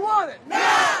 when do we want it?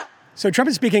 Now! So Trump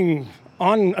is speaking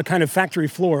on a kind of factory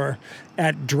floor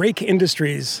at Drake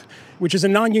Industries, which is a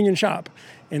non-union shop.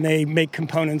 And they make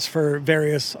components for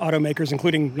various automakers,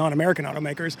 including non-American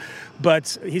automakers.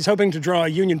 But he's hoping to draw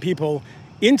union people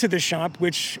into this shop,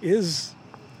 which is,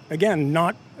 again,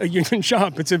 not a union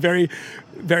shop. It's a very,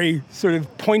 very sort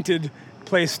of pointed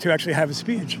place to actually have a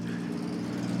speech.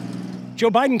 Joe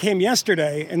Biden came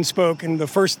yesterday and spoke, and the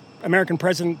first American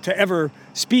president to ever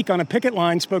speak on a picket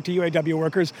line, spoke to UAW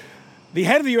workers. The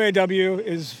head of the UAW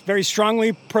is very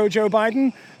strongly pro-Joe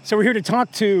Biden. So we're here to talk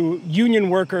to union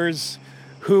workers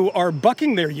who are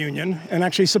bucking their union and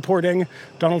actually supporting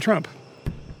Donald Trump.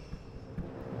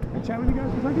 Can I chat with you guys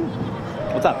for a second?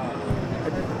 What's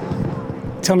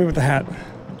up? Tell me about the hat.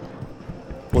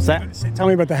 What's that? Tell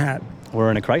me about the hat.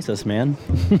 We're in a crisis, man.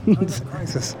 The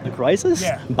crisis. The crisis?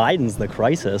 Yeah. Biden's the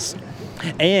crisis.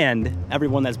 And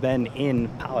everyone that's been in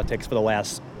politics for the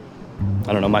last,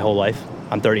 I don't know, my whole life.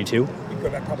 I'm 32. You go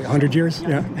back probably 100 years.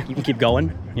 Yeah. You can keep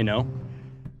going, you know.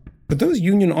 But those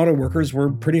union auto workers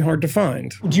were pretty hard to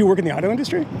find. Do you work in the auto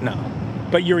industry? No.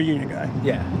 But you're a union guy?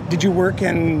 Yeah. Did you work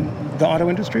in the auto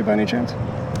industry by any chance?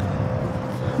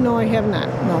 No, I have not.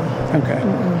 No. Okay.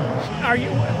 Mm-mm. Are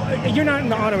you? You're not in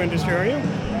the auto industry, are you?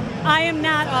 I am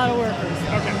not auto workers.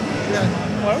 Okay.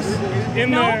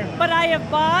 Close? But I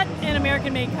have bought an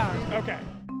American-made car. Okay.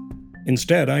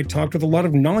 Instead, I talked with a lot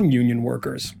of non-union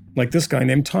workers, like this guy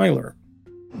named Tyler.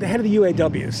 The head of the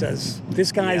UAW says,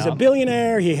 this guy's a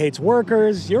billionaire, he hates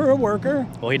workers, you're a worker.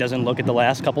 Well, he doesn't look at the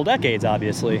last couple decades,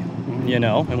 obviously, you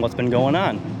know, and what's been going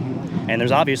on. And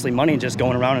there's obviously money just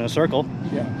going around in a circle,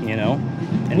 you know.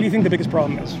 What do you think the biggest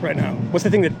problem is right now? What's the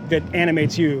thing that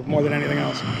animates you more than anything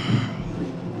else?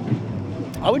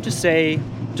 I would just say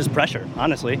just pressure,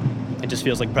 honestly. It just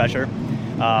feels like pressure.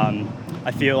 I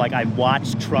feel like I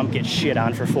watched Trump get shit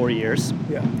on for 4 years.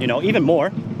 Yeah. You know, even more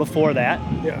before that.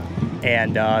 Yeah.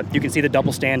 And you can see the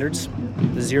double standards,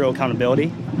 the zero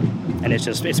accountability, and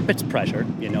it's pressure.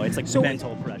 You know, it's like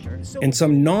mental pressure. And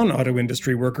some non-auto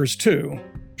industry workers too.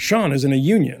 Sean is in a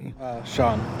union.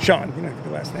 Sean, you know the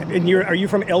last name. And are you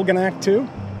from Elginak too?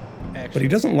 Actually. But he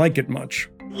doesn't like it much.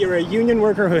 You're a union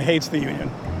worker who hates the union.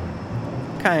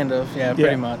 Kind of, yeah,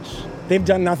 pretty much. They've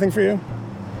done nothing for you?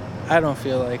 I don't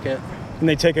feel like it. And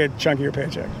they take a chunk of your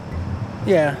paycheck?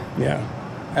 Yeah. Yeah.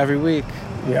 Every week.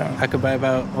 Yeah. I could buy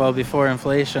before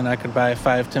inflation, I could buy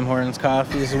 5 Tim Hortons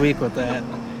coffees a week with that.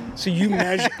 So you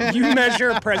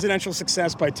measure presidential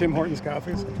success by Tim Hortons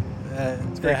coffees?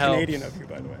 It's very Canadian of you,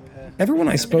 by the way. Everyone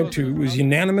I spoke to was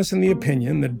unanimous in the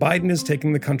opinion that Biden is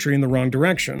taking the country in the wrong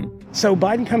direction. So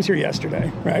Biden comes here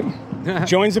yesterday, right?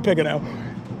 Joins the Piccadilly.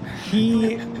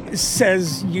 He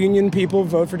says union people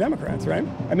vote for Democrats, right?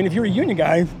 I mean, if you're a union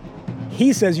guy,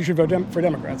 he says you should vote for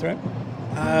Democrats, right?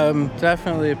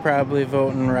 Definitely probably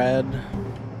voting red.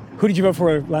 Who did you vote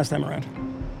for last time around?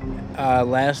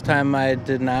 Last time I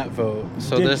did not vote,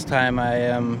 so this time I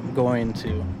am going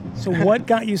to. So what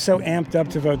got you so amped up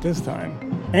to vote this time?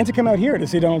 And to come out here to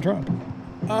see Donald Trump?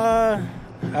 I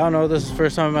don't know, this is the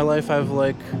first time in my life I've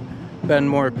been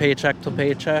more paycheck to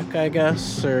paycheck, I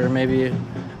guess, or maybe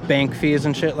bank fees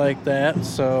and shit like that,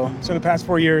 so the past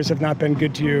 4 years have not been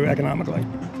good to you economically?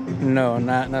 No,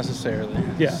 not necessarily.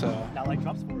 Yeah. So. Not like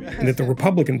Trump's 4 years. And that the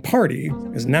Republican Party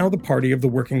is now the party of the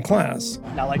working class.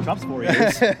 Not like Trump's 4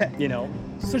 years, you know.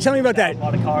 So tell me about that.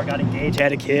 Bought a car, got engaged,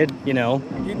 had a kid, you know.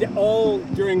 All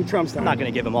during Trump's time. I'm not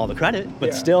going to give him all the credit,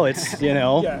 but still, it's, you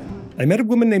know. Yeah. I met a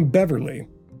woman named Beverly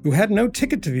who had no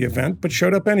ticket to the event but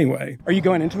showed up anyway. Are you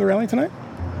going into the rally tonight?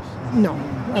 No,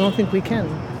 I don't think we can.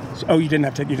 Oh, you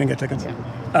didn't get tickets?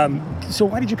 Yeah. So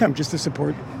why did you come? Just to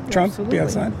support Trump? Absolutely. Be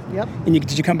outside? Yep. And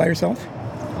did you come by yourself?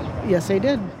 Yes, I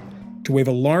did. To wave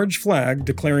a large flag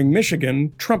declaring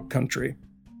Michigan Trump country.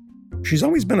 She's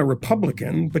always been a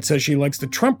Republican, but says she likes the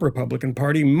Trump Republican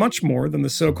Party much more than the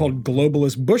so-called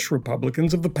globalist Bush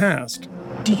Republicans of the past.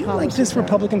 Do you like this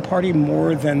Republican Party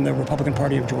more than the Republican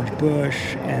Party of George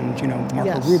Bush and,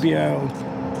 Marco Rubio,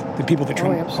 the people that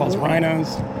Trump calls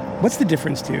rhinos? What's the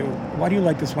difference to you? Why do you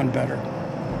like this one better?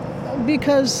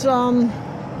 Because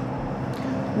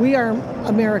we are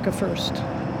America first.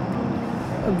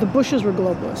 The Bushes were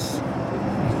globalists.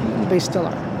 They still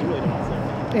are.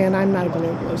 And I'm not a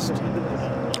globalist.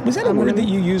 Was that a word that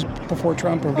you used before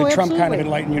Trump, or did Trump kind of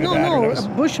enlighten you to that? No,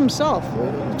 Bush himself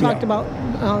talked about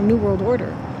New World Order.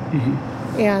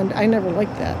 Mm-hmm. And I never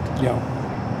liked that. Yeah.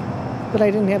 But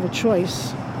I didn't have a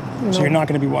choice. So you're not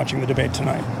going to be watching the debate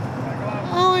tonight?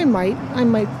 Oh, I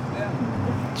might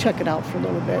check it out for a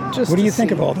little bit. What do you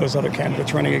think of all those other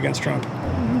candidates running against Trump?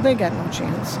 They got no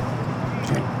chance.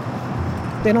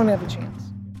 They don't have a chance.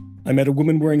 I met a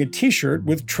woman wearing a T-shirt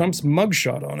with Trump's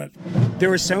mugshot on it. There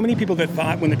were so many people that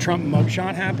thought when the Trump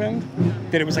mugshot happened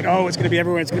that it was like, oh, it's going to be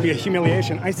everywhere. It's going to be a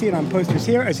humiliation. I see it on posters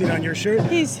here. I see it on your shirt.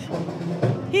 He's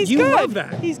you good. Love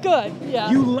that. He's good.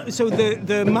 Yeah. So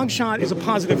the mugshot is a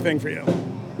positive thing for you.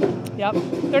 Yep.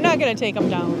 They're not going to take him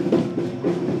down.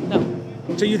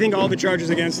 No. So you think all the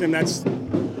charges against him, that's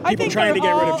people trying to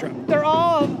get rid of Trump?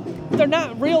 They're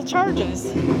not real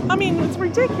charges. I mean, it's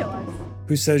ridiculous.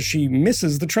 Who says she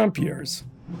misses the Trump years.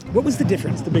 What was the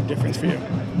difference, the big difference for you?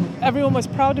 everyone was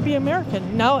proud to be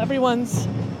American. Now everyone's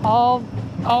all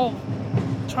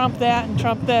Trump that and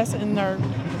Trump this, and they're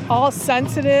all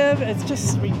sensitive. It's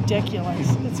just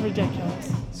ridiculous. It's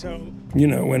ridiculous. So, you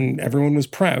know, when everyone was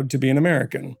proud to be an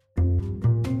American.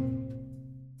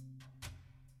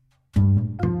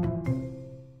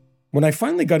 When I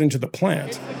finally got into the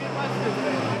plant,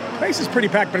 the place is pretty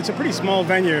packed, but it's a pretty small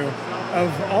venue.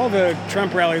 Of all the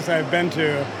Trump rallies I've been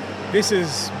to, this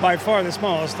is by far the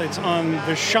smallest. It's on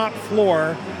the shop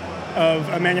floor of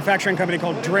a manufacturing company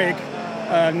called Drake,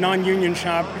 a non-union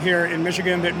shop here in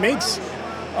Michigan that makes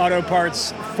auto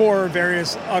parts for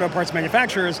various auto parts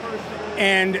manufacturers.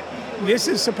 And this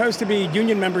is supposed to be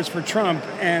union members for Trump,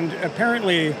 and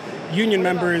apparently union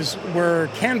members were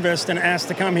canvassed and asked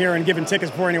to come here and given tickets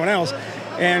before anyone else.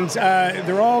 And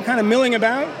they're all kind of milling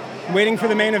about, waiting for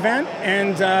the main event,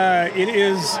 and it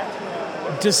is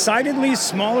decidedly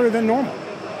smaller than normal.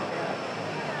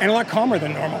 And a lot calmer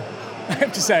than normal, I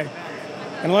have to say.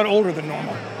 And a lot older than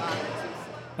normal.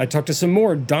 I talked to some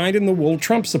more dyed-in-the-wool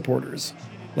Trump supporters,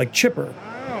 like Chipper.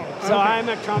 So I'm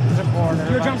a Trump supporter.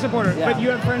 You're a Trump supporter, yeah. but you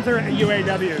have friends that are at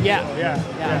UAW.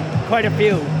 Yeah. Quite a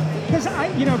few.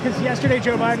 Because yesterday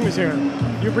Joe Biden was here.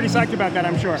 You're pretty psyched about that,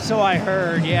 I'm sure. So I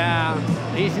heard, yeah.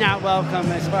 He's not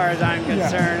welcome as far as I'm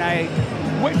concerned.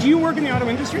 Yeah. Do you work in the auto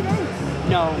industry, though?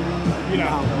 No. You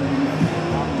know.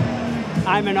 No.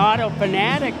 I'm an auto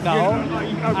fanatic, though.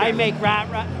 Okay. I make rat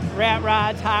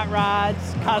rods, hot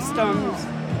rods, customs.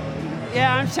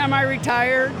 Yeah, I'm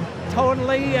semi-retired,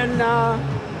 totally, and...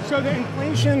 So the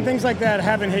inflation, things like that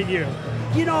haven't hit you?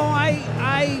 You know,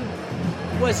 I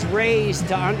was raised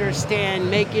to understand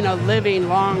making a living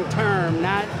long term,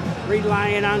 not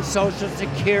relying on Social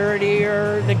Security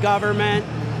or the government.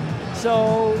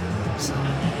 So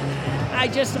I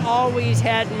just always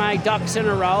had my ducks in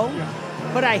a row.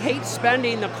 But I hate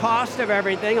spending the cost of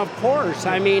everything, of course.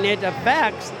 I mean, it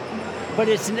affects, but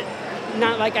it's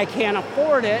not like I can't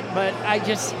afford it, but I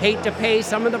just hate to pay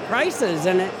some of the prices,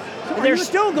 and they're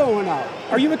still going up.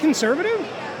 Are you a conservative?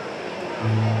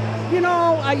 You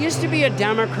know, I used to be a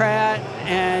Democrat,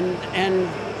 and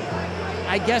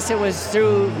I guess it was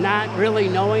through not really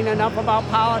knowing enough about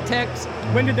politics.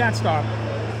 When did that stop?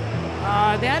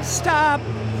 That stopped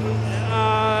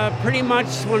pretty much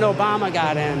when Obama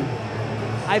got in.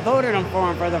 I voted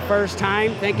for him for the first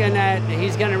time, thinking that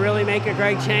he's going to really make a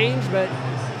great change, but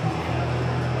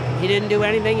he didn't do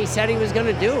anything he said he was going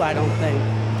to do, I don't think.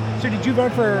 So did you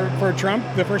vote for Trump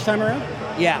the first time around?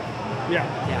 Yeah.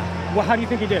 Well, how do you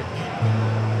think he did?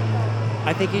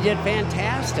 I think he did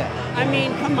fantastic. I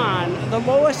mean, come on, the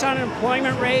lowest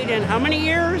unemployment rate in how many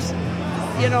years?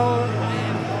 You know,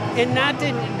 and not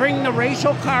to bring the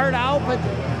racial card out, but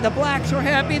the blacks were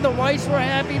happy, the whites were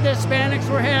happy, the Hispanics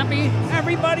were happy.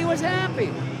 Everybody was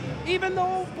happy, even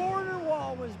though a border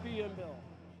wall was being built.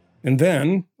 And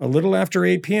then, a little after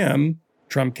 8 p.m.,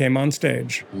 Trump came on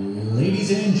stage.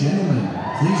 Ladies and gentlemen,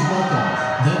 please welcome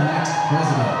the next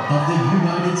president of the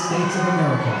United States of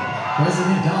America,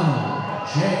 President Donald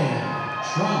J.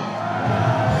 Trump.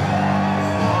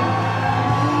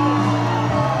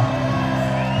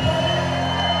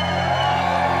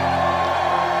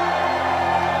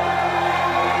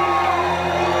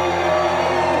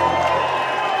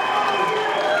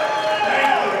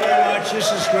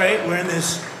 This is great. We're in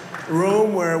this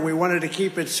room where we wanted to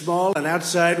keep it small, and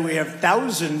outside we have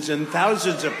thousands and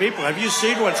thousands of people. Have you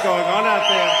seen what's going on out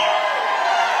there?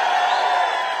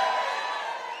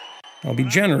 I'll be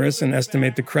generous and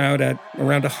estimate the crowd at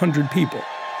around 100 people.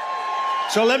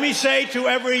 So let me say to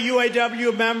every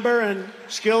UAW member and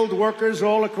skilled workers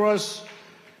all across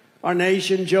our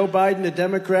nation, Joe Biden, the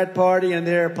Democrat Party, and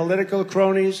their political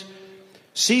cronies,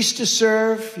 cease to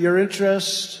serve your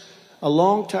interests a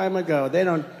long time ago. They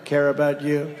don't care about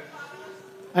you.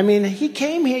 I mean, he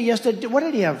came here yesterday. What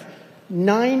did he have?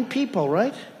 9 people,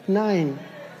 right? 9.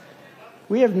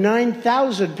 We have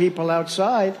 9,000 people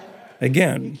outside.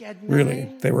 Again, really,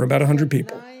 they were about 100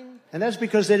 people. And that's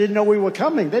because they didn't know we were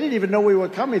coming. They didn't even know we were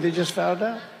coming. They just found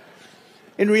out.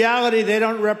 In reality, they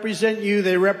don't represent you.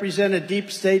 They represent a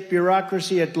deep state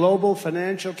bureaucracy, a global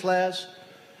financial class,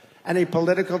 and a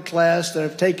political class that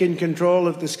have taken control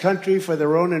of this country for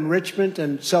their own enrichment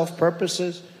and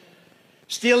self-purposes,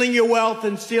 stealing your wealth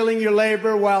and stealing your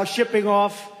labor while shipping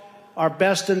off our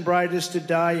best and brightest to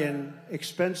die in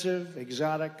expensive,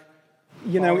 exotic...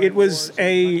 You know, it was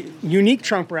a unique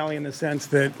Trump rally in the sense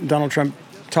that Donald Trump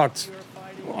talked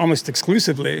almost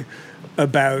exclusively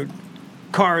about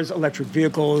cars, electric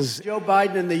vehicles. Joe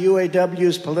Biden and the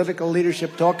UAW's political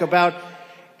leadership talk about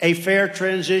a fair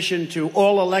transition to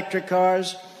all electric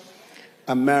cars,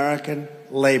 American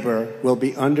labor will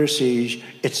be under siege.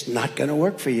 It's not going to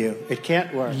work for you. It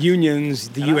can't work. Unions,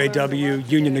 the UAW,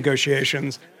 union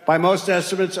negotiations. By most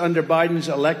estimates, under Biden's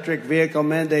electric vehicle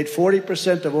mandate,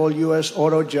 40% of all U.S.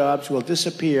 auto jobs will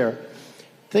disappear.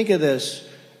 Think of this,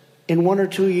 in 1 or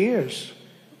 2 years.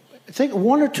 Think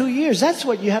 1 or 2 years. That's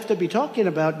what you have to be talking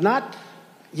about, not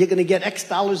you're going to get X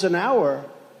dollars an hour.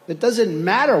 It doesn't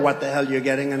matter what the hell you're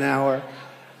getting an hour.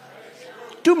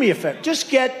 Do me a favor. Just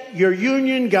get your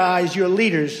union guys, your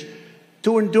leaders,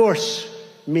 to endorse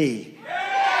me.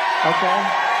 Okay?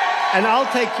 And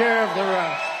I'll take care of the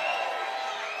rest.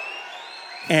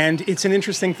 And it's an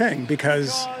interesting thing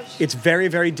because it's very,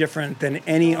 very different than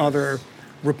any other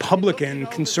Republican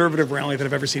conservative rally that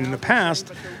I've ever seen in the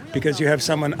past, because you have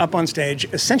someone up on stage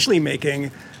essentially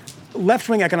making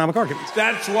left-wing economic arguments.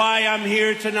 That's why I'm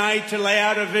here tonight, to lay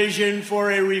out a vision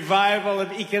for a revival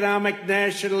of economic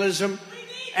nationalism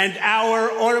and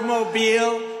our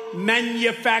automobile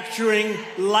manufacturing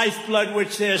lifeblood,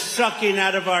 which they're sucking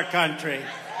out of our country.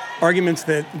 Arguments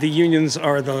that the unions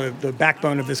are the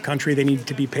backbone of this country, they need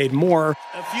to be paid more.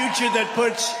 A future that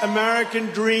puts American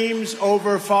dreams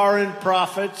over foreign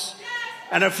profits,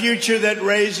 and a future that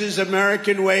raises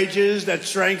American wages, that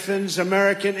strengthens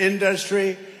American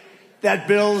industry, that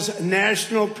builds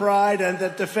national pride, and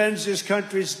that defends this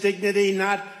country's dignity,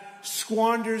 not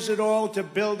squanders it all to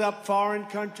build up foreign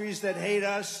countries that hate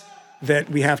us. That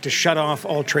we have to shut off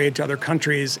all trade to other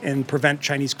countries and prevent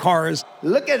Chinese cars.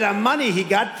 Look at the money he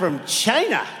got from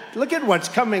China. Look at what's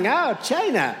coming out,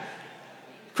 China.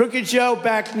 Crooked Joe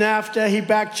backed NAFTA. He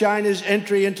backed China's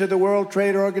entry into the World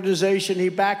Trade Organization. He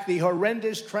backed the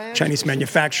horrendous Chinese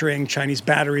manufacturing, Chinese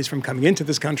batteries from coming into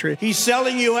this country. He's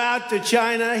selling you out to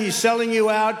China. He's selling you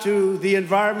out to the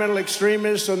environmental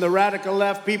extremists on the radical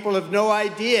left. People have no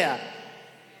idea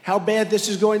how bad this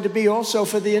is going to be also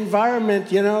for the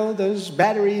environment. You know, those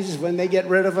batteries, when they get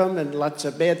rid of them, and lots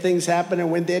of bad things happen,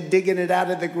 and when they're digging it out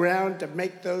of the ground to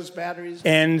make those batteries.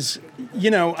 And,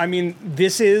 you know, I mean,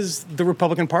 this is the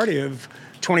Republican Party of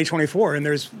 2024, and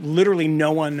there's literally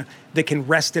no one that can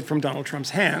wrest it from Donald Trump's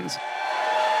hands.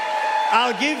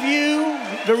 I'll give you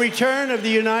the return of the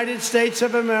United States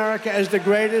of America as the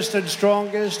greatest and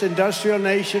strongest industrial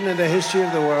nation in the history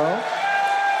of the world.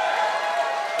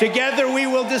 Together, we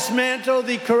will dismantle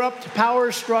the corrupt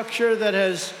power structure that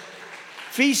has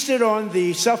feasted on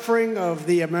the suffering of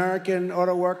the American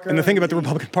auto worker. And the thing about the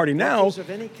Republican Party now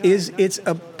is it's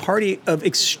a party of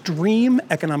extreme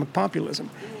economic populism.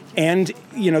 And,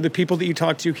 you know, the people that you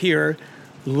talk to here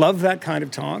love that kind of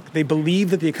talk. They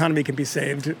believe that the economy can be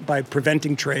saved by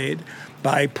preventing trade,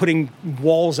 by putting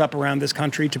walls up around this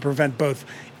country to prevent both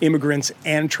immigrants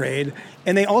and trade.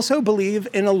 And they also believe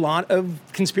in a lot of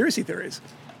conspiracy theories.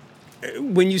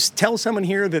 When you tell someone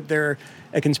here that they're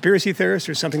a conspiracy theorist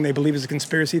or something they believe is a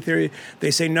conspiracy theory, they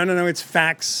say, no, it's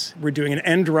facts. We're doing an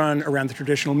end run around the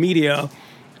traditional media.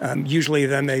 Usually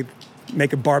then they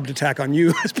make a barbed attack on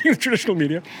you as being the traditional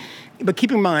media. But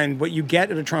keep in mind, what you get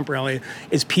at a Trump rally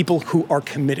is people who are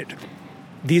committed.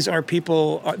 These are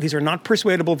people, these are not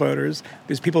persuadable voters.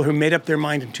 These people who made up their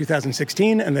mind in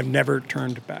 2016 and they've never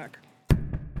turned back.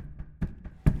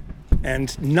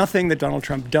 And nothing that Donald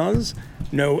Trump does,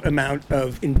 no amount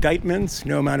of indictments,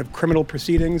 no amount of criminal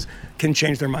proceedings can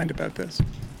change their mind about this.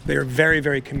 They are very,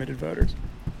 very committed voters.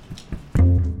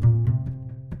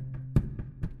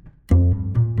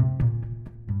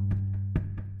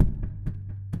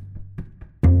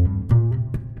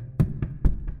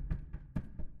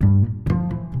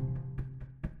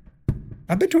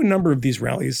 I've been to a number of these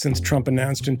rallies since Trump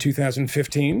announced in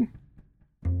 2015.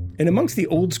 And amongst the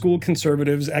old school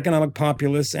conservatives, economic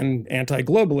populists, and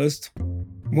anti-globalists,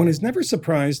 one is never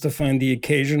surprised to find the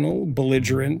occasional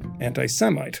belligerent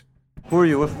anti-Semite. Who are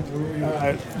you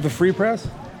with? The Free Press?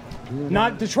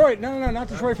 Not Detroit. No, not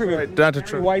Detroit Free Press. Not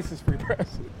Detroit. Barry Weiss's Free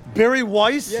Press. Barry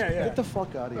Weiss? Yeah. Get the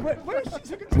fuck out of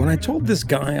here. When I told this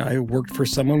guy I worked for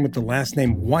someone with the last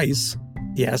name Weiss,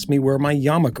 he asked me where my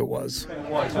yarmulke was.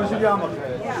 Where's your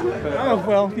yarmulke? Oh,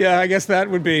 well, yeah, I guess that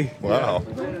would be. Wow.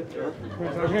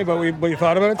 Okay, but what you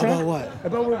thought about it, Tom? About what?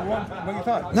 About what you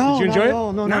thought. No, Did you enjoy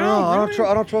it? No. Really?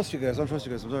 I don't trust you guys. I don't trust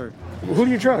you guys. I'm sorry. Who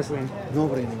do you trust, then?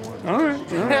 Nobody anymore. All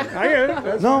right. I get it.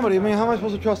 That's Nobody. I mean, how am I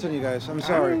supposed to trust in you guys? I'm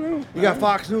sorry. You got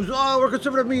Fox News. Oh, we're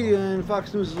conservative media, and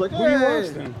Fox News is like, Who do you watch,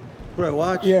 then? What do I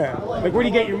watch? Yeah. Like, where do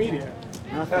you get your media?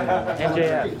 Nothing.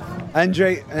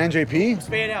 NJF. NJP?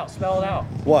 Spell it out.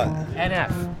 What?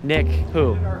 NF. Nick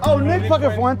who? Oh, Nick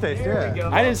fucking Fuentes, yeah.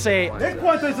 I didn't say... Nick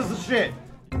Fuentes is the shit.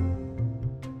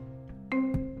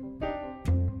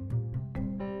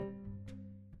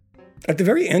 At the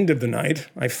very end of the night,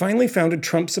 I finally found a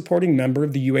Trump-supporting member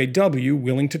of the UAW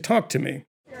willing to talk to me.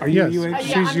 Are you UAW?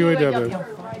 She's UAW.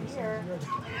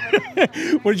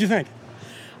 What did you think?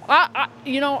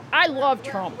 I love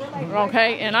Trump,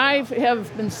 okay? And I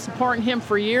have been supporting him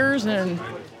for years, and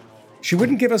She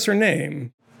wouldn't give us her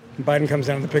name. Biden comes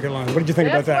down the picket line. What did you think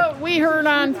about that? that's what we heard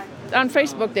on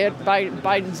Facebook that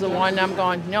Biden's the one. I'm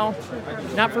going, no,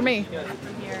 not for me.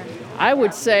 I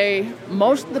would say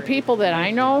most of the people that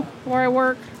I know where I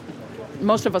work,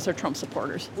 most of us are Trump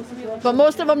supporters. But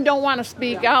most of them don't want to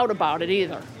speak out about it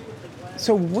either.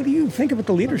 So what do you think about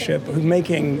the leadership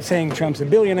who's saying Trump's a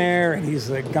billionaire and he's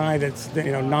a guy that's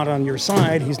not on your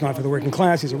side, he's not for the working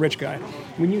class, he's a rich guy.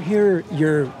 When you hear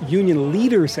your union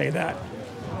leader say that,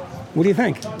 what do you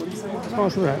think?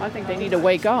 I think they need to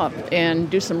wake up and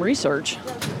do some research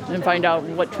and find out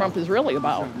what Trump is really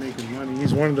about. Making money.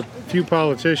 He's one of the few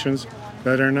politicians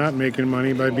that are not making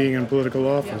money by being in political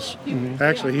office. Mm-hmm.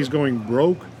 Actually, he's going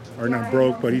broke, or not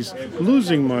broke, but he's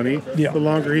losing money the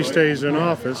longer he stays in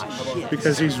office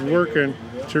because he's working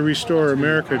to restore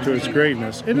America to its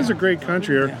greatness. It is a great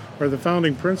country, or the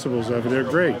founding principles of it are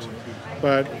great,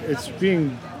 but it's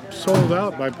being sold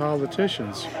out by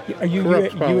politicians. Are you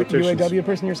corrupt politicians. UAW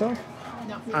person yourself?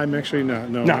 I'm actually not.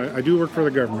 No, No. I do work for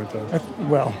the government, though.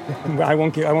 Well, I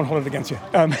won't hold it against you.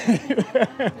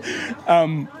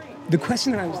 The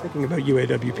question that I was thinking about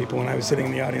UAW people when I was sitting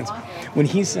in the audience, when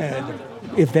he said,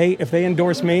 if they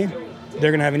endorse me,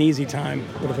 they're going to have an easy time,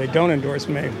 but if they don't endorse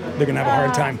me, they're going to have a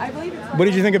hard time. What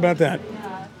did you think about that?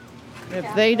 If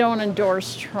they don't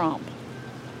endorse Trump,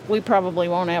 we probably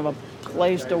won't have a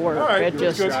place to work.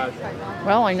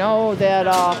 Well, I know that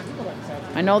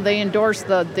I know they endorse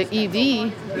the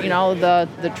EV,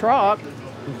 the truck,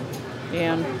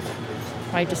 and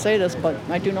I hate to say this, but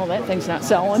I do know that thing's not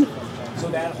selling. So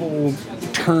that whole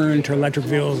turn to electric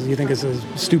vehicles, you think is a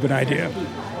stupid idea,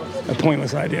 a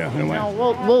pointless idea in a way?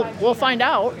 No, we'll find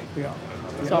out. Yeah.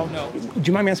 So, do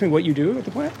you mind me asking me what you do at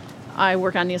the plant? I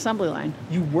work on the assembly line.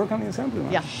 You work on the assembly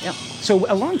line? Yeah. So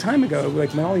a long time ago,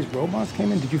 like when all these robots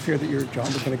came in, did you fear that your job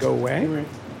was going to go away?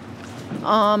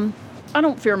 I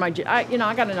don't fear my job. I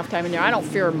got enough time in there. I don't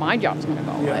fear my job's going to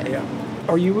go away. Yeah.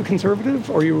 Are you a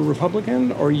conservative? Or are you a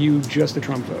Republican? Or are you just a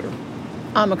Trump voter?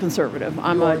 I'm a conservative.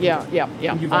 Yeah.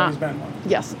 You've always been one?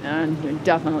 Yes, and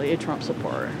definitely a Trump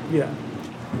supporter. Yeah.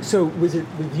 So was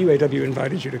UAW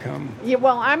invited you to come? Yeah,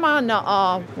 well, I'm on,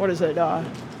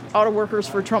 Auto Workers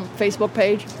for Trump Facebook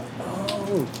page.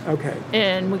 Oh, okay.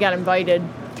 And we got invited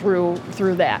through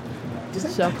that.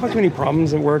 Does that cause you any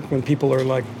problems at work when people are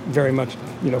like very much,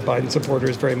 Biden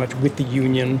supporters, very much with the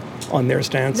union on their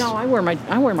stance? No, I wear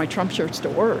my Trump shirts to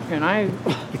work, and I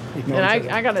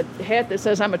got a hat that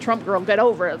says I'm a Trump girl. Get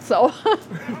over it. So.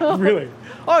 Really?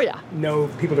 Oh yeah. No,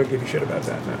 people don't give you shit about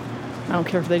that. No. I don't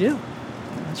care if they do.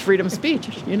 It's freedom of speech,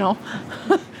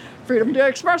 freedom to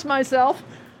express myself.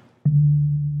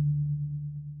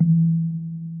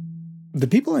 The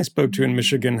people I spoke to in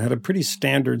Michigan had a pretty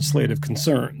standard slate of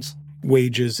concerns.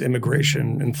 Wages,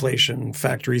 immigration, inflation,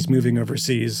 factories moving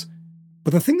overseas.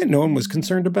 But the thing that no one was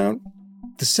concerned about?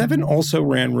 The 7 also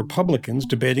ran Republicans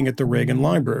debating at the Reagan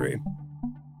Library.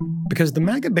 Because the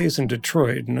MAGA base in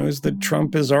Detroit knows that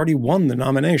Trump has already won the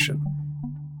nomination.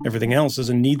 Everything else is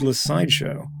a needless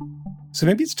sideshow. So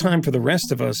maybe it's time for the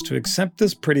rest of us to accept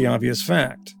this pretty obvious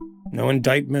fact. No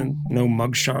indictment, no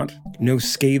mugshot, no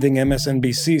scathing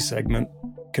MSNBC segment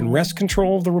can wrest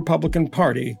control of the Republican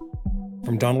Party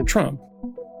from Donald Trump.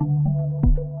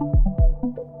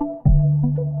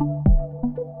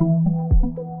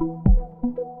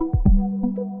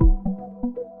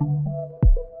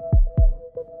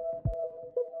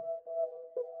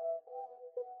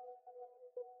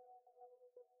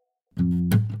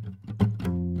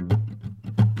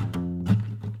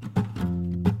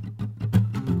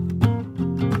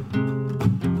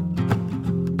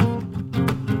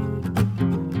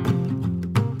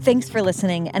 Thanks for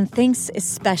listening, and thanks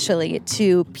especially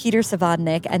to Peter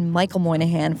Savodnik and Michael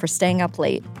Moynihan for staying up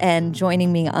late and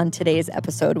joining me on today's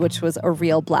episode, which was a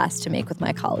real blast to make with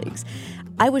my colleagues.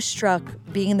 I was struck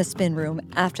being in the spin room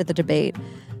after the debate,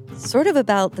 sort of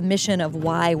about the mission of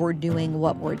why we're doing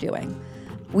what we're doing.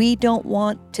 We don't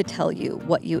want to tell you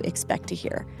what you expect to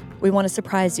hear. We want to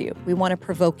surprise you. We want to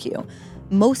provoke you.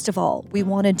 Most of all, we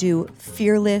want to do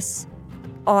fearless,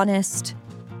 honest,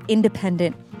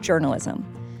 independent journalism.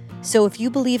 So if you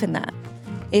believe in that,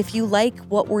 if you like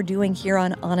what we're doing here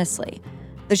on Honestly,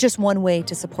 there's just one way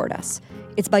to support us.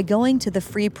 It's by going to the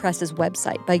Free Press's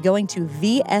website, by going to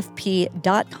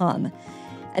vfp.com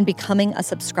and becoming a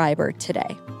subscriber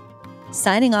today.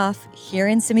 Signing off here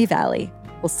in Simi Valley.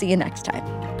 We'll see you next time.